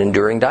 he'd have an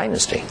enduring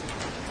dynasty.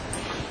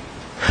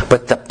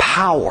 But the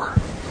power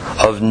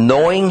of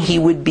knowing he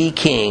would be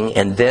king,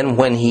 and then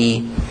when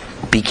he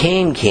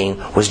became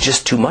king, was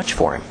just too much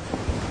for him.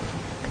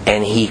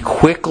 And he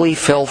quickly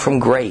fell from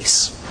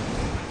grace.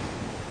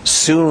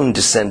 Soon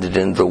descended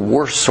into the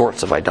worst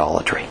sorts of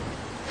idolatry.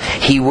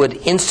 He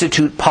would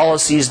institute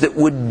policies that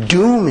would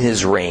doom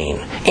his reign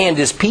and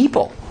his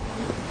people.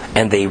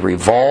 And they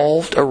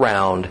revolved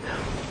around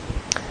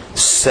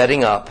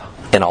setting up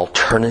an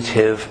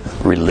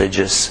alternative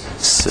religious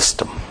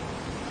system.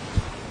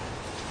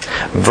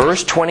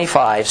 Verse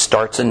 25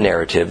 starts a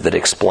narrative that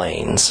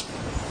explains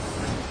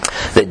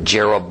that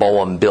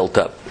Jeroboam built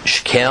up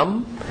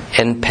Shechem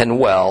and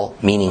Penuel,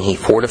 meaning he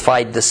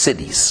fortified the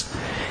cities,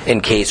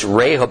 in case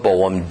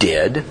Rehoboam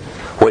did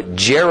what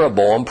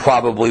Jeroboam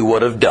probably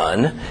would have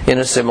done in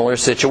a similar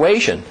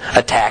situation: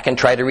 attack and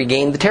try to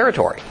regain the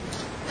territory.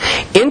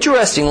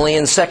 Interestingly,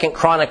 in 2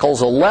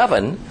 Chronicles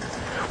 11,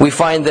 we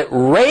find that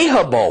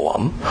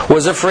Rehoboam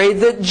was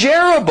afraid that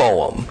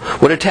Jeroboam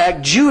would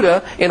attack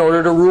Judah in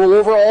order to rule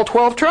over all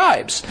 12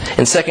 tribes.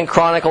 In 2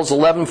 Chronicles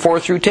 11, 4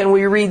 through 10,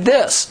 we read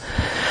this.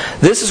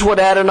 This is what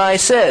Adonai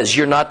says: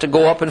 "You're not to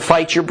go up and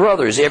fight your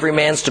brothers. Every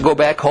man's to go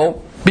back home,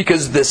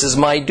 because this is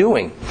my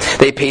doing."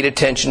 They paid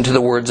attention to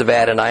the words of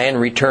Adonai and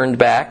returned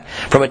back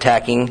from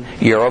attacking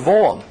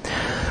Jeroboam.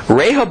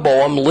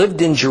 Rehoboam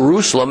lived in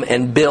Jerusalem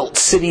and built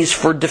cities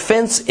for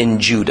defense in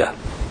Judah.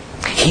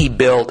 He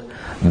built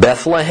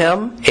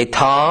Bethlehem,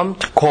 Etam,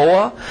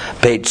 Tekoa,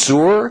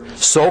 Beit-Zur,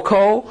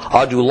 Soko,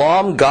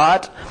 Adulam,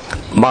 Gat,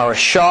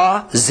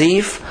 Marashah,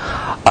 Ziph,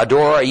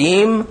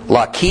 Adoraim,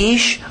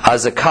 Lachish,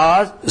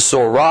 Azekah,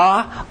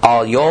 Zorah,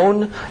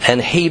 Alyon, and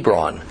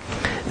Hebron.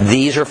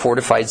 These are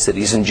fortified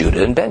cities in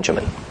Judah and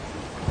Benjamin.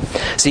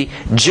 See,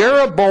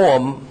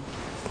 Jeroboam,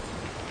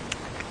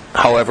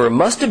 however,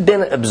 must have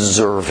been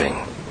observing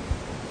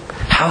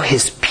how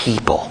his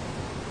people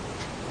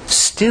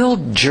still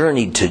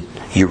journeyed to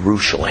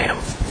Jerusalem,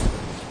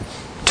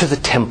 to the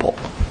temple,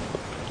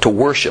 to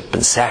worship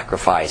and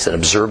sacrifice and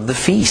observe the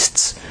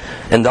feasts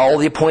and all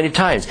the appointed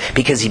times,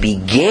 because he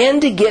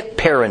began to get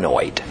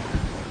paranoid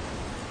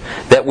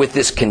that with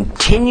this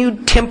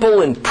continued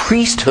temple and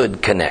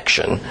priesthood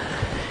connection,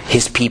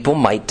 his people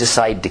might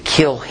decide to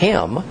kill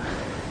him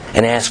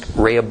and ask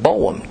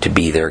Rehoboam to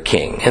be their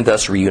king, and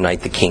thus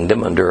reunite the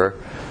kingdom under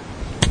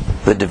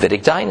the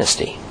Davidic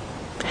dynasty.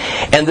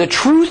 And the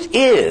truth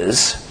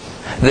is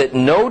that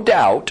no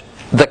doubt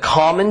the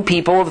common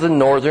people of the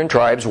northern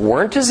tribes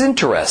weren't as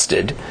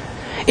interested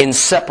in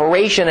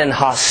separation and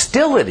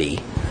hostility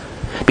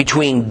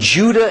between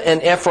Judah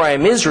and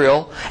Ephraim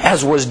Israel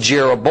as was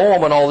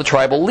Jeroboam and all the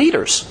tribal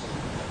leaders.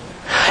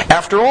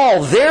 After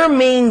all, their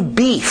main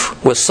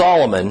beef with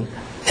Solomon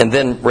and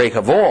then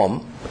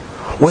Rehoboam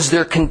was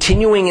their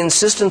continuing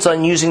insistence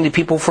on using the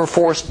people for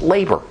forced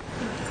labor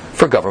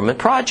for government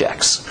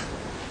projects.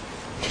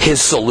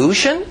 His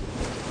solution?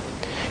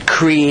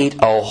 Create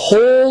a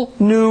whole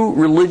new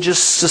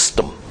religious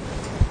system,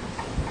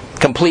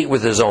 complete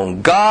with his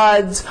own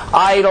gods,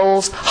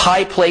 idols,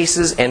 high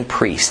places, and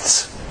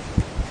priests.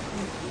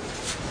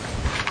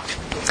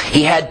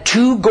 He had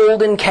 2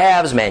 golden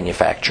calves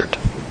manufactured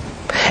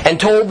and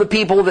told the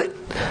people that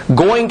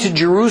going to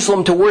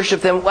Jerusalem to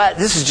worship them, well,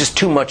 this is just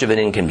too much of an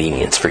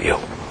inconvenience for you.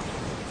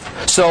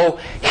 So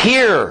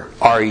here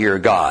are your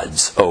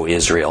gods, O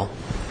Israel.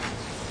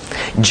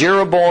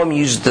 Jeroboam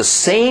used the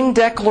same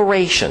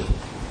declaration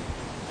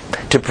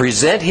to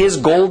present his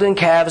golden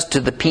calves to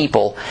the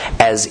people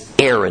as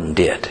Aaron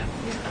did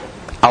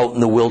out in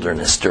the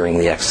wilderness during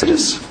the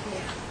Exodus.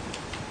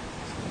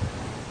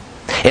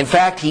 In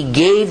fact, he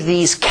gave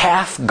these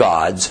calf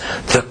gods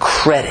the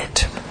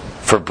credit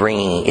for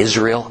bringing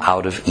Israel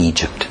out of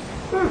Egypt.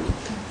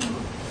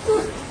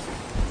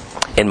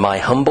 In my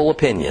humble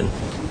opinion,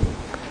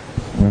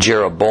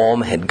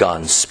 Jeroboam had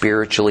gone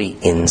spiritually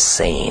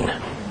insane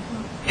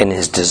in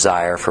his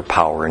desire for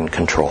power and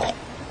control.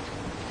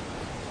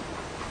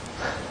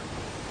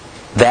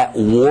 That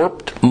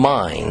warped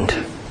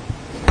mind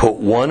put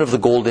one of the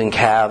golden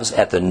calves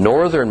at the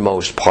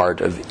northernmost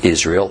part of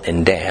Israel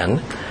in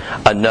Dan,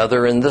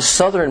 another in the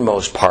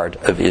southernmost part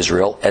of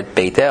Israel at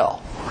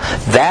Bethel.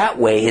 That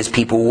way his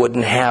people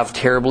wouldn't have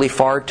terribly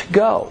far to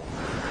go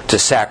to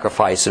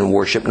sacrifice and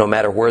worship no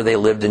matter where they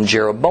lived in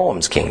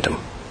Jeroboam's kingdom.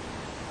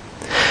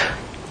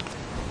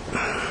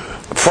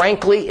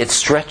 Frankly, it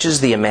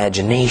stretches the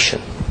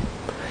imagination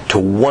to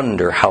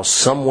wonder how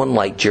someone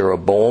like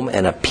Jeroboam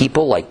and a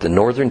people like the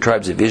northern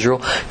tribes of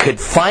Israel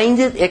could find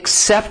it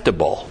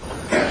acceptable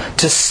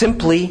to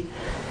simply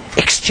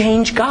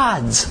exchange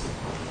gods.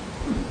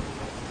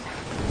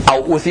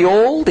 Out with the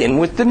old, in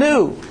with the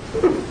new.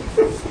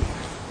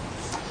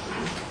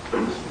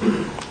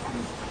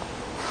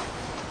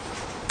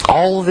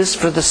 All of this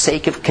for the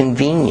sake of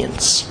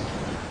convenience,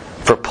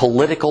 for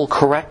political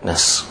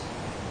correctness.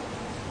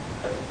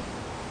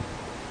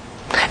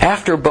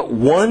 After but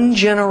one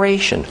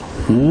generation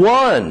from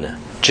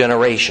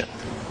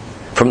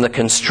the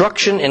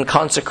construction and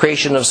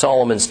consecration of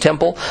Solomon's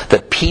temple, the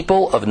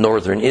people of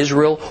northern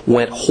Israel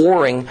went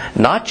whoring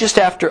not just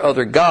after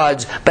other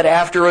gods, but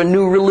after a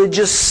new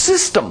religious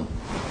system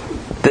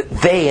that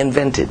they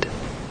invented.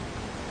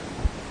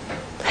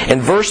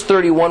 In verse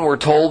 31 we're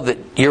told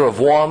that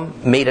Jeroboam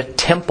made a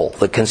temple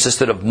that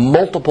consisted of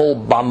multiple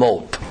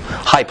bamot,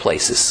 high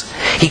places.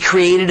 He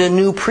created a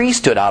new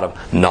priesthood out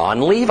of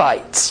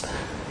non-Levites.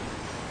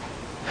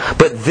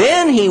 But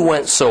then he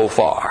went so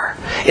far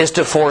as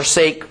to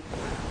forsake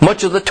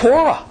much of the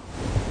Torah,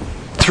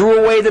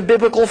 threw away the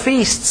biblical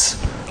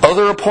feasts,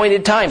 other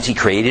appointed times. He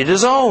created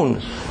his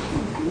own.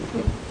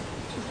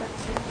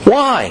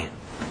 Why?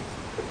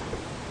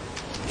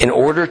 In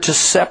order to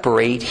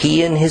separate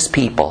he and his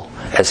people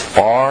as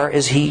far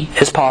as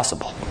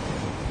possible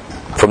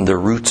from the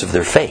roots of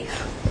their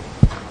faith,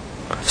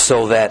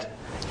 so that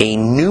a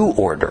new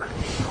order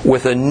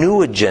with a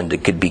new agenda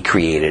could be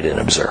created and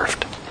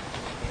observed.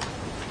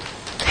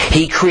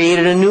 He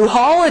created a new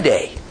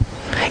holiday,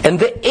 and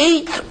the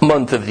 8th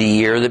month of the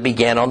year that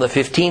began on the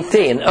 15th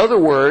day. In other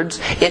words,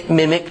 it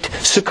mimicked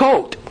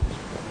Sukkot,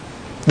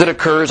 that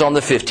occurs on the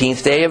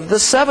 15th day of the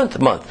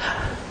 7th month.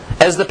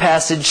 As the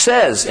passage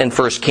says in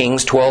 1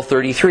 Kings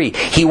 12:33,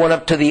 he went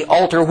up to the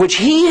altar which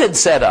he had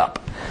set up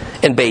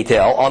in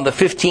Bethel on the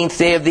 15th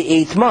day of the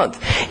 8th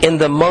month, in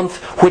the month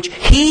which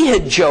he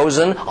had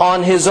chosen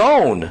on his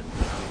own.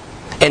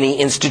 And he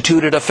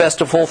instituted a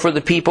festival for the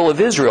people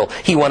of Israel.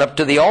 He went up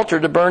to the altar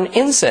to burn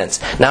incense.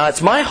 Now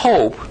it's my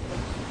hope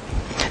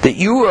that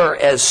you are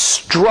as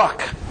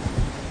struck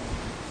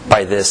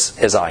by this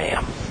as I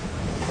am.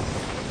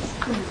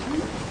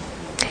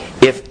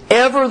 If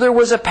ever there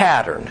was a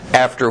pattern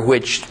after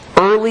which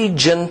early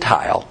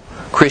Gentile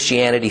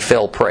Christianity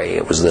fell prey,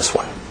 it was this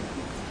one.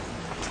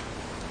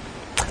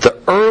 The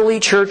early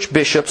church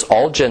bishops,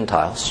 all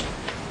Gentiles,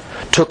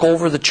 took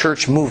over the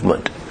church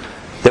movement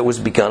that was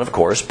begun, of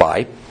course,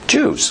 by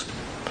Jews.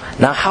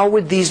 Now, how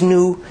would these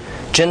new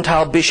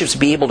Gentile bishops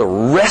be able to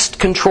wrest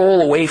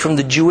control away from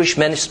the Jewish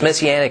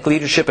messianic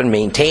leadership and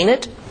maintain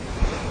it?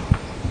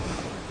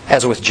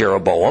 As with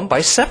Jeroboam,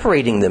 by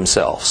separating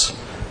themselves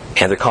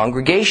and their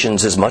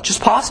congregations as much as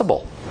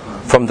possible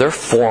from their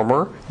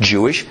former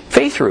Jewish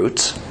faith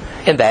roots,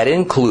 and that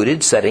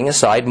included setting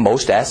aside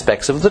most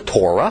aspects of the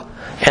Torah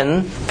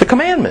and the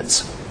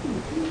commandments.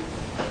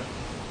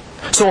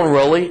 So in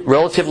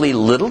relatively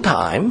little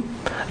time,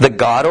 the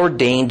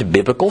God-ordained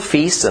biblical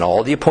feasts and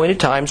all the appointed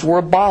times were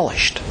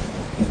abolished.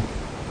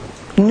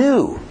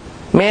 New,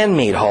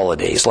 man-made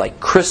holidays like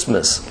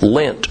Christmas,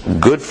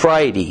 Lent, Good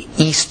Friday,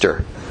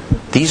 Easter,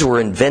 these were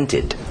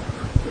invented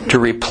to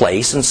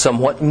replace and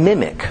somewhat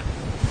mimic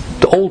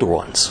the older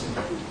ones.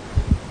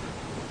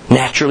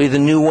 Naturally, the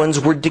new ones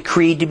were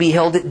decreed to be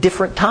held at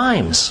different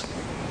times,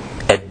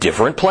 at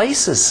different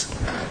places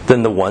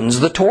than the ones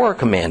the Torah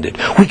commanded.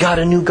 We got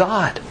a new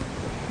God.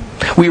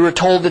 We were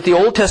told that the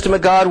Old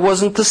Testament God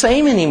wasn't the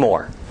same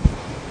anymore.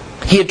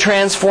 He had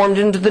transformed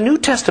into the New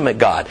Testament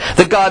God.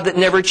 The God that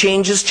never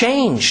changes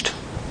changed.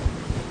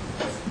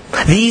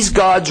 These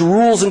God's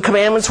rules and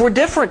commandments were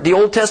different. The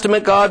Old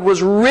Testament God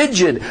was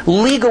rigid,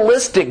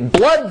 legalistic,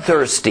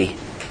 bloodthirsty.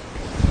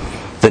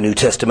 The New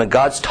Testament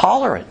God's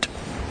tolerant.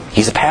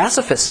 He's a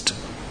pacifist,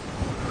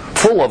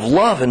 full of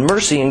love and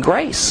mercy and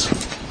grace.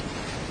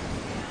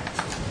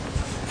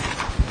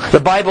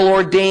 The Bible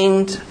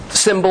ordained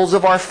symbols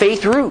of our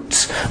faith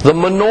roots. The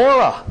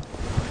menorah,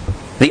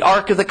 the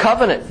Ark of the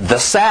Covenant, the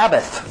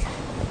Sabbath.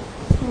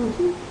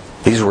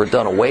 These were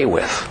done away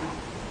with.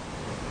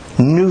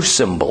 New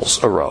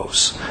symbols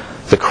arose.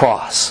 The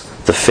cross,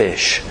 the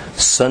fish,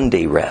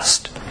 Sunday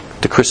rest,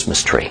 the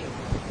Christmas tree.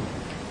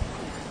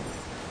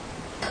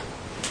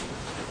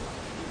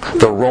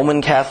 The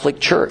Roman Catholic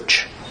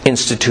Church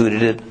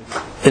instituted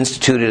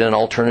an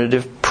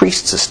alternative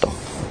priest system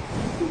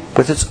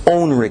with its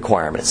own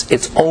requirements,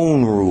 its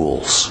own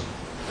rules.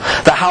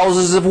 The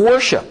houses of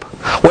worship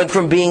went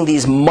from being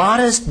these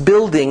modest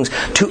buildings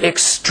to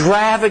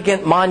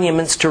extravagant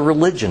monuments to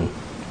religion.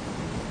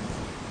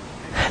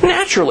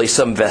 Naturally,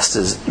 some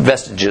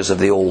vestiges of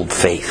the old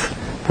faith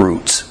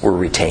roots were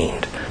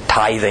retained.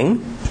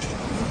 Tithing.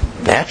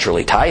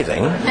 Naturally,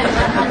 tithing.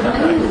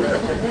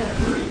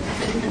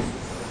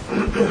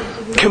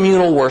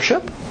 Communal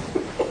worship.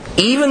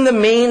 Even the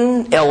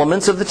main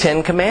elements of the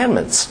Ten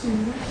Commandments.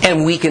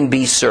 And we can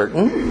be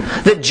certain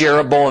that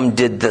Jeroboam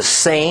did the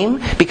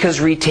same, because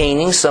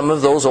retaining some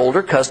of those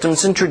older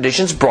customs and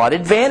traditions brought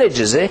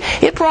advantages.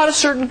 It brought a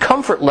certain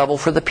comfort level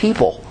for the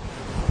people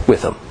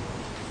with them.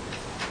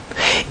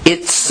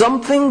 It's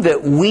something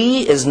that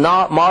we as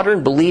not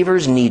modern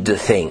believers need to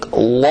think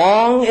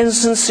long and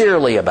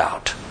sincerely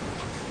about.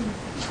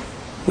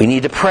 We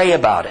need to pray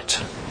about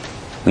it.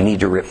 We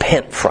need to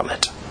repent from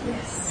it.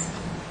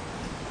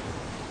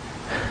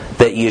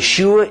 That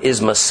Yeshua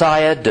is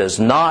Messiah does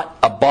not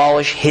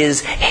abolish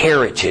His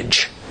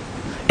heritage.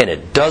 And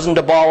it doesn't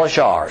abolish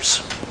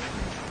ours.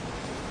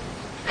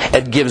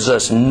 It gives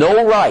us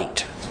no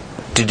right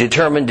to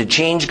determine to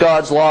change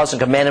God's laws and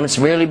commandments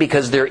merely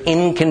because they're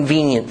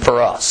inconvenient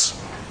for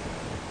us.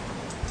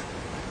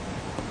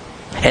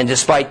 And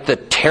despite the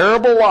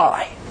terrible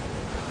lie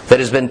that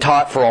has been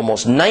taught for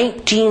almost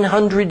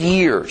 1900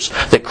 years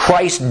that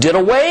Christ did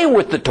away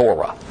with the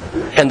Torah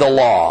and the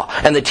law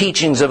and the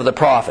teachings of the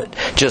prophet,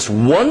 just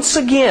once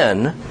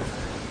again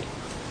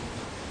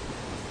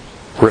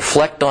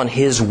reflect on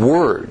His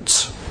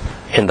words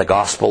in the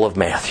Gospel of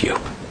Matthew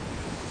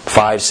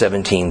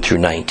 5:17 through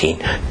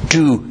 19.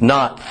 Do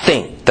not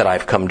think that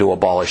I've come to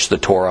abolish the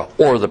Torah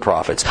or the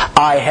prophets.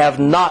 I have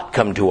not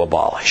come to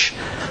abolish,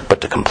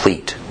 but to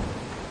complete.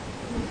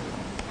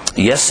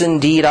 Yes,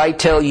 indeed, I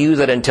tell you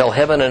that until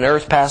heaven and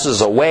earth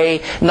passes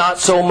away, not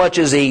so much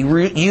as a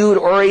yud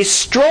or a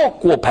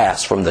stroke will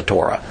pass from the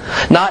Torah.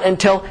 Not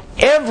until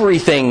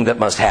everything that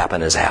must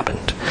happen has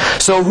happened.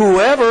 So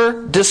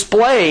whoever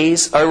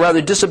disobeys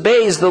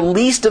the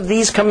least of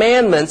these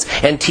commandments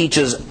and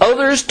teaches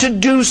others to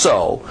do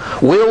so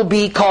will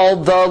be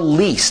called the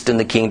least in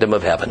the kingdom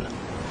of heaven.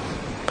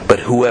 But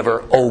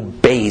whoever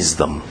obeys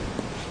them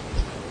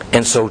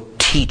and so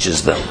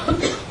teaches them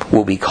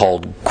will be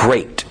called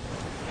great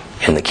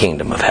in the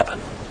kingdom of heaven.